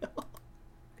cocktail.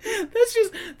 That's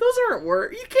just, those aren't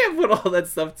words. You can't put all that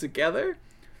stuff together.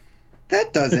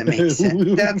 That doesn't make sense.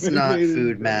 That's not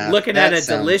food math. Looking at That a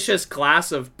sounds- delicious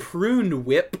glass of prune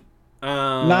whip.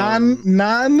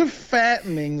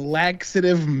 Non-fattening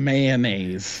laxative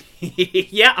mayonnaise.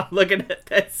 Yeah, I'm looking at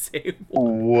that same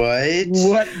What?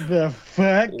 What the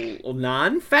fuck?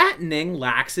 non-fattening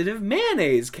laxative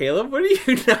mayonnaise. Caleb, what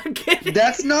are you not getting?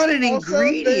 That's not an Also,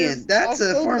 ingredient. That's a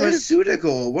also,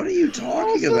 pharmaceutical. What are you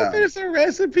talking Also, about? there's a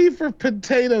recipe for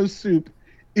potato soup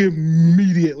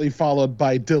immediately followed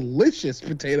by delicious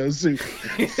potato soup.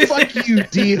 Fuck you,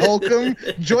 D. Holcomb.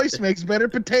 Joyce makes better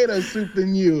potato soup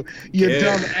than you Yeah.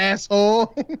 dumb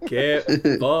asshole. Get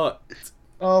fucked.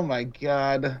 Oh my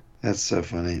god. That's so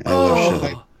funny. I Oh. love Oh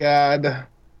shit. my god.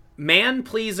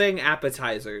 Man-pleasing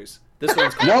appetizers. This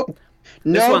one's called, Nope.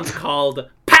 this Nope. one's called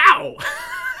POW!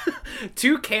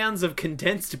 2 cans of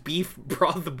condensed beef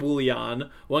broth bouillon,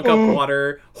 1 cup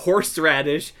water,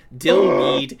 horseradish,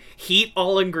 dill meat, heat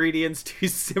all ingredients to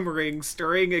simmering,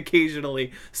 stirring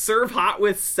occasionally. Serve hot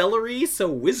with celery, so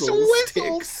whizzle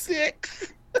Swizzle sticks.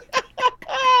 sticks.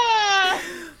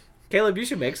 Caleb, you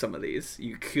should make some of these.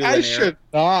 You I culinaire. should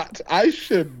not. I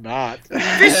should not.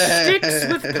 Fish sticks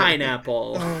with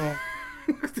pineapple. Oh,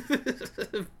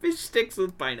 Fish sticks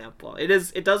with pineapple.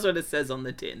 It does what it says on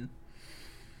the tin.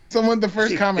 someone, the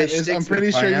first See, comment fish is, I'm sticks with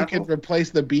pretty sure you pineapple? could replace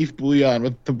the beef bouillon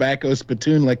with tobacco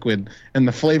spittoon liquid and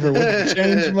the flavor wouldn't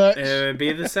change much. It would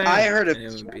be the same. I heard It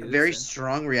would be a the very same.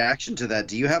 strong reaction to that.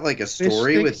 Do you have like a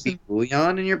story with sticks beef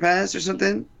bouillon in your past or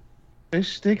something?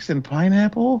 Fish sticks and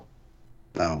pineapple?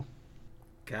 No.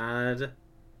 God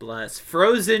bless.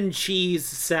 Frozen cheese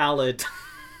salad.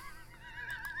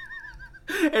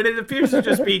 And it appears to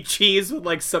just be cheese with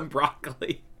like some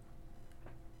broccoli.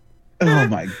 Oh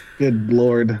my good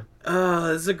lord.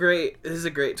 Oh, this is a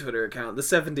great Twitter account. The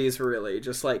 70s were really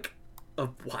just like a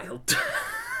wild time.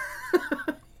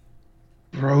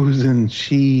 Frozen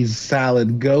cheese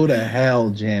salad. Go to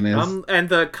hell, Janice. And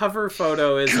the cover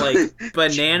photo is like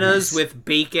bananas Jeez. with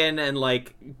bacon and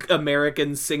like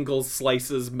American single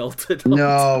slices melted on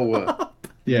No. top.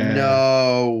 Yeah.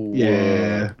 No.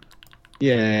 Yeah.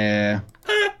 Yeah.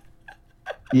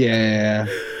 Yeah.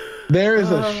 There is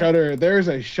a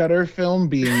Shudder film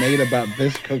being made about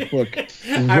this cookbook.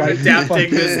 I'm right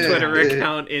adapting this fucking- Twitter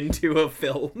account into a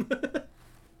film.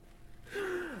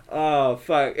 Oh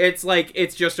fuck! It's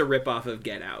just a ripoff of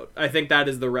Get Out. I think that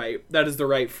is the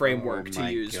right framework Oh to my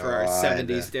use for our God.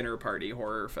 70s dinner party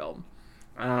horror film.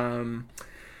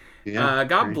 Yeah,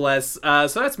 God great. bless. So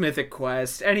that's Mythic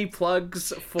Quest. Any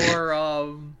plugs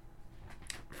for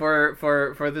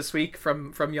this week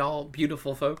from y'all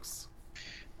beautiful folks?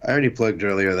 I already plugged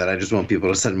earlier that I just want people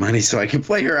to send money so I can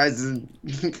play Horizon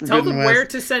Tell Forbidden them West. where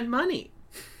to send money.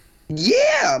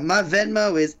 Yeah, my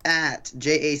Venmo is at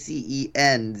JACENZIEV.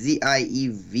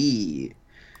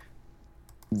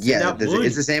 Yeah, that money.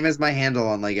 it's the same as my handle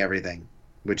on like everything,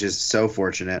 which is so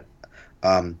fortunate.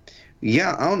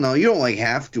 Yeah, I don't know. You don't like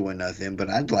have to or nothing, but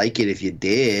I'd like it if you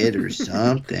did or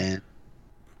something.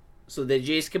 So that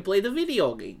Jace can play the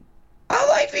video game. I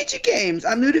like video games.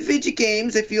 I'm new to video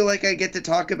games. I feel like I get to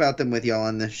talk about them with y'all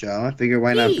on this show. I figure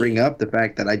why not bring up the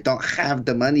fact that I don't have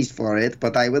the monies for it,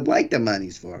 but I would like the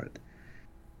monies for it.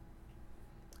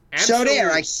 Absolutely. So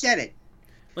there, I said it.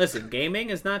 Listen, gaming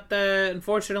is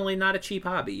unfortunately not a cheap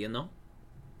hobby, you know?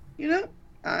 You know,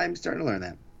 I'm starting to learn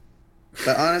that.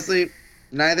 But honestly,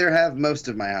 neither have most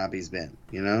of my hobbies been,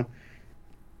 you know?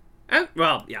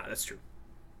 Well, yeah, that's true.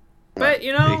 But,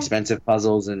 you know... Expensive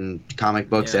puzzles and comic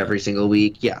books every single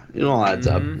week. Yeah, it all adds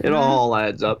up. It all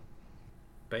adds up.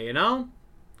 But, you know,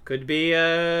 could be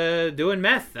doing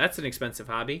meth. That's an expensive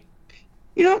hobby.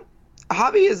 You know,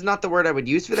 hobby is not the word I would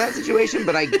use for that situation,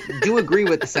 but I do agree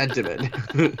with the sentiment.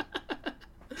 You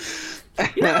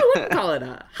know, I wouldn't call it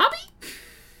a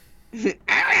hobby.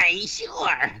 Alright,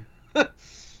 sure.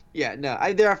 Yeah, no,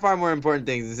 there are far more important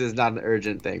things. This is not an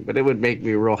urgent thing, but it would make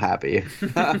me real happy.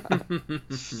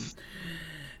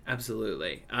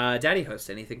 Absolutely. Daddy Host,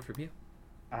 anything from you?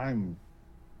 I'm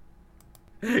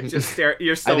just stare.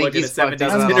 You're still looking at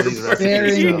 70s. I'm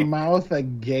staring mouth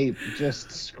agape, just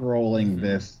scrolling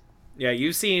this. Yeah,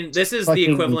 you've seen... This is the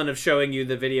equivalent of showing you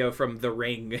the video from The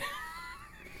Ring.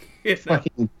 You know?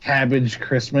 Fucking cabbage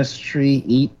Christmas tree.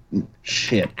 Eat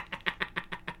shit.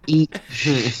 Eat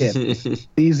shit.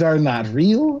 These are not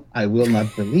real. I will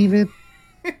not believe it.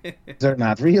 These are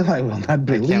not real. I will not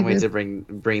believe it. I can't wait to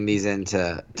bring these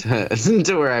into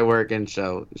to where I work and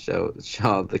show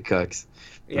all the cooks.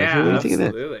 Yeah,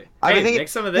 absolutely. Hey, make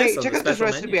some of this. Hey, check out this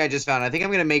recipe I just found. I think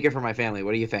I'm gonna make it for my family.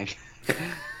 What do you think?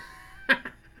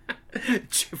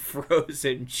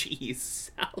 Frozen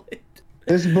cheese salad.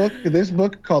 This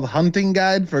book called Hunting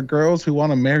Guide for Girls Who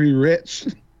Want to Marry Rich.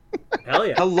 Hell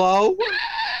yeah. Hello?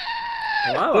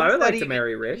 I would like to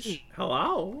marry rich.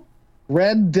 Hello?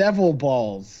 Red devil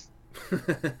balls.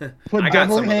 Put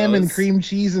devil ham and cream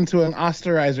cheese into an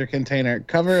osterizer container.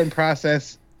 Cover and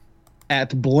process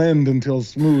at blend until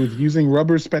smooth, using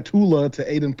rubber spatula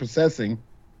to aid in processing.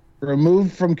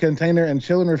 Remove from container and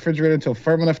chill in refrigerator until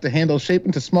firm enough to handle. Shape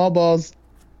into small balls.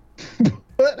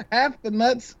 Put half the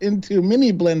nuts into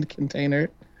mini blend container.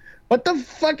 What the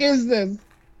fuck is this?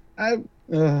 I've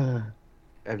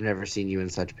never seen you in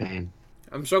such pain.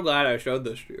 I'm so glad I showed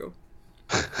this to you.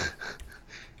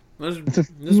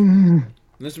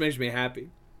 This makes me happy.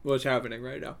 What's happening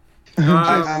right now?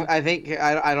 I think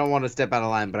I don't want to step out of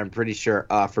line, but I'm pretty sure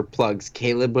for plugs,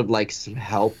 Caleb would like some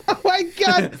help. Oh my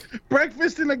god!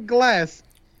 Breakfast in a glass.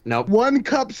 Nope. 1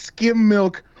 cup skim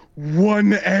milk,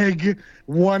 1 egg,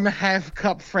 1/2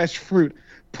 cup fresh fruit.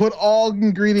 Put all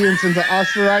ingredients into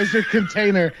osterizer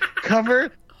container.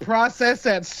 Cover. Process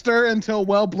at stir until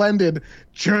well blended.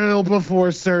 Chill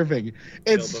before serving.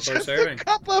 It's just a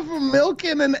cup of milk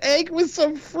and an egg with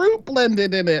some fruit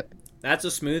blended in it. That's a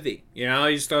smoothie. You know,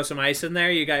 you just throw some ice in there,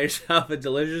 you got yourself a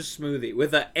delicious smoothie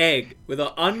with an egg, with an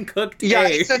uncooked egg. Yeah,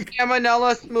 it's a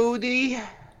salmonella smoothie.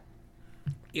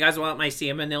 You guys want my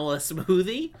salmonella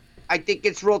smoothie? I think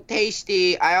it's real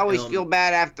tasty. I always feel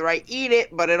bad after I eat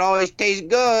it, but it always tastes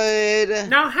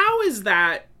good. Now, how is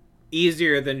that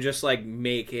easier than just like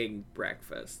making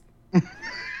breakfast?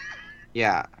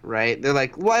 Yeah, right. They're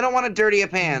like, well, I don't want to dirty a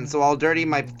pan, so I'll dirty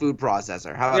my food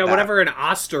processor. How about that? Whatever an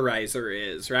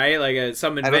osterizer is, right? Like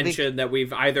some invention that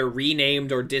we've either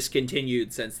renamed or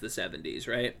discontinued since the 70s,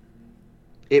 right?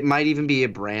 It might even be a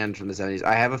brand from the 70s.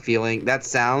 I have a feeling that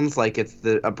sounds like it's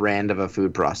a brand of a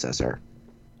food processor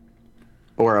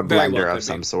or a blender of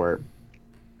some sort.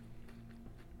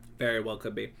 Very well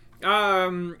could be.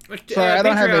 Sorry, I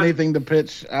don't have anything to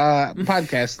pitch.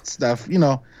 Podcast stuff, you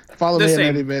know. Follow me at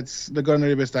Nerdy Bits. Go to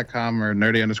nerdybits.com or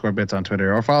nerdy_bits on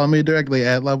Twitter, or follow me directly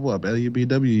at Level Up,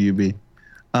 LUBWUB.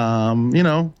 You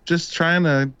know, just trying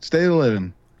to stay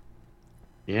living.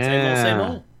 Yeah. Same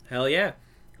old. Hell yeah.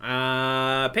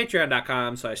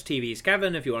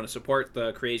 Patreon.com/TVsKevin if you want to support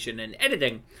the creation and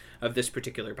editing of this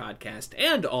particular podcast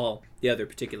and all the other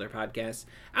particular podcasts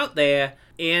out there.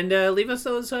 And leave us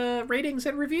those ratings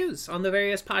and reviews on the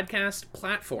various podcast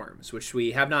platforms, which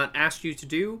we have not asked you to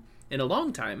do in a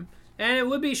long time. And it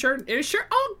would be sure.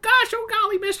 Oh gosh, oh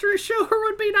golly, mister, it sure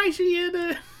would be nice of you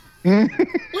to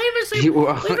leave us a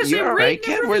You're right,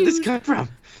 Kev. Where'd this come from?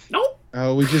 Nope.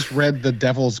 Oh, we just read the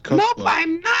Devil's Cookbook. Nope,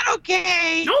 I'm not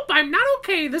okay. Nope, I'm not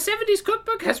okay. The 70s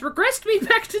cookbook has regressed me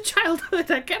back to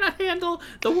childhood. I cannot handle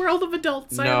the world of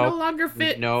adults. I am no longer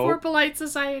fit for polite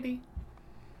society.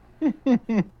 Oh,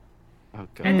 God.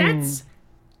 And that's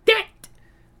that.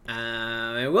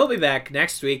 We'll be back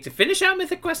next week to finish out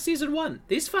Mythic Quest Season 1.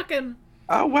 These fucking...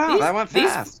 Oh, wow, that went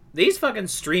fast. These fucking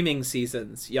streaming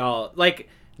seasons, y'all. Like,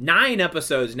 9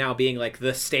 episodes now being, like,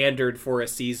 the standard for a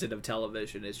season of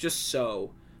television is just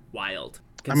so wild.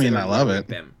 I mean, I love it.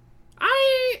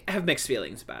 have mixed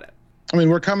feelings about it. I mean,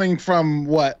 we're coming from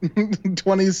what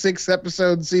 26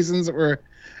 episode seasons that were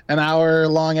an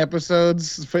hour-long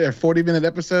episodes, 40-minute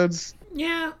episodes.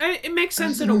 Yeah, it makes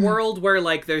sense in a world where,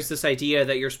 like, there's this idea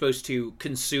that you're supposed to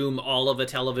consume all of a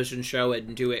television show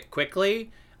and do it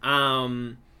quickly. But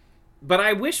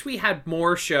I wish we had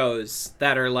more shows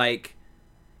that are like,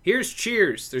 here's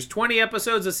Cheers. There's 20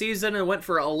 episodes a season and it went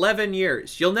for 11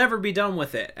 years. You'll never be done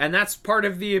with it. And that's part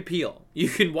of the appeal. You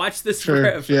can watch this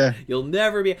forever. Yeah. You'll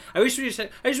never be... I just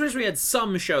wish we had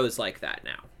some shows like that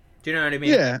now. Do you know what I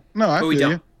mean? Yeah. No, I feel you.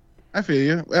 Don't. I feel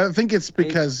you. I think it's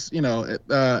because,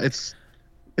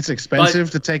 it's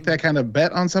expensive to take that kind of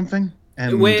bet on something.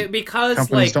 And because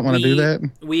companies don't want to do that.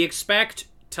 We expect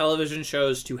television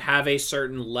shows to have a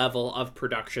certain level of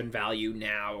production value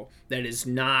now that is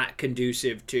not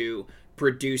conducive to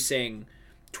producing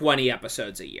 20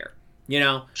 episodes a year,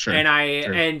 Sure. And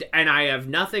I have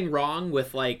nothing wrong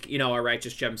with, like, a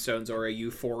Righteous Gemstones or a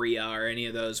Euphoria or any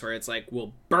of those where it's like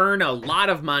we'll burn a lot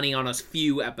of money on a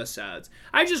few episodes.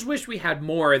 I just wish we had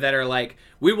more that are like,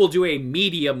 we will do a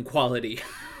medium quality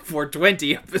for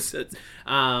 20 episodes.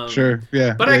 Sure,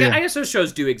 yeah. But I guess those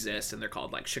shows do exist, and they're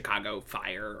called, like, Chicago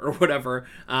Fire or whatever.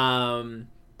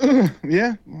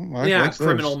 Yeah. Well,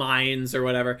 Criminal Minds or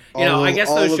whatever. I guess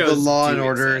those shows all of the Law do and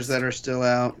Orders exist. that are still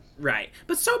out. Right.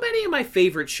 But so many of my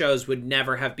favorite shows would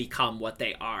never have become what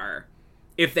they are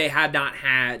if they had not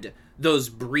had those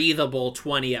breathable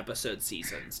 20-episode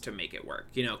seasons to make it work.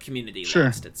 Community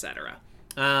Lost, etc.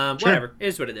 Whatever. It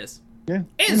is what it is. Yeah.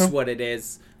 It is what it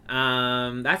is.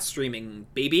 That's streaming,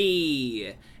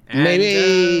 baby.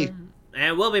 Maybe.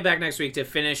 And we'll be back next week to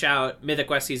finish out Mythic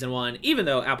Quest Season 1, even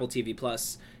though Apple TV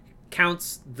Plus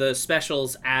counts the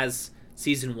specials as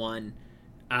Season 1.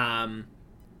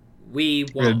 We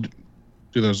won't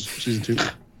do those Season 2.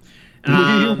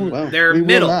 They're we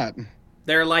middle. Will not.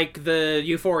 They're like the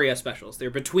Euphoria specials. They're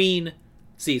between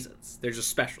seasons. They're just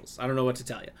specials. I don't know what to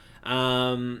tell you.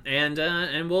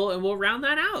 And we'll round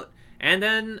that out. And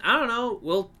then, I don't know,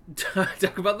 we'll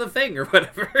talk about The Thing or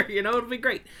whatever. It'll be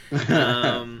great.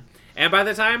 And by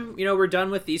the time, we're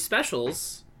done with these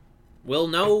specials, we'll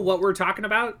know what we're talking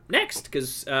about next.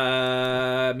 Because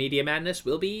Media Madness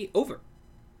will be over.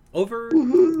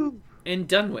 Woohoo. And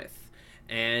done with.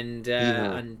 And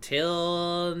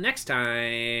until next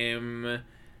time,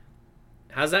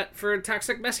 how's that for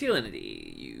toxic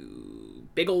masculinity? You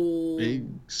big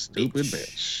stupid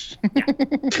bitch. Yeah.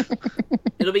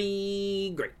 It'll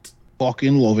be great.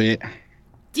 Fucking love it.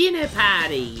 Dinner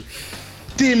party.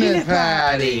 Dinner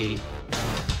party.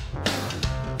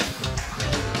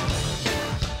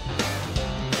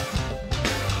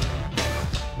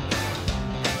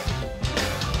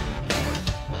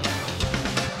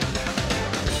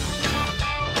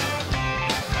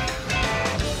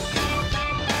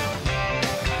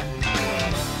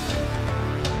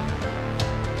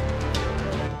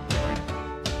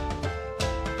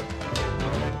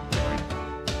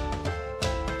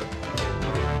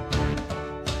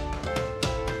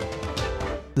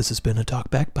 This has been a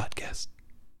Talkback Podcast.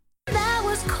 That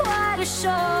was quite a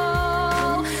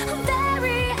show.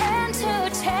 Very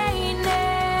entertaining.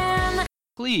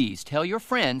 Please tell your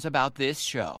friends about this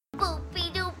show.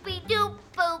 Boopy doopy doop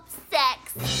boop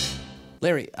sex.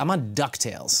 Larry, I'm on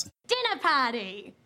DuckTales. Dinner party.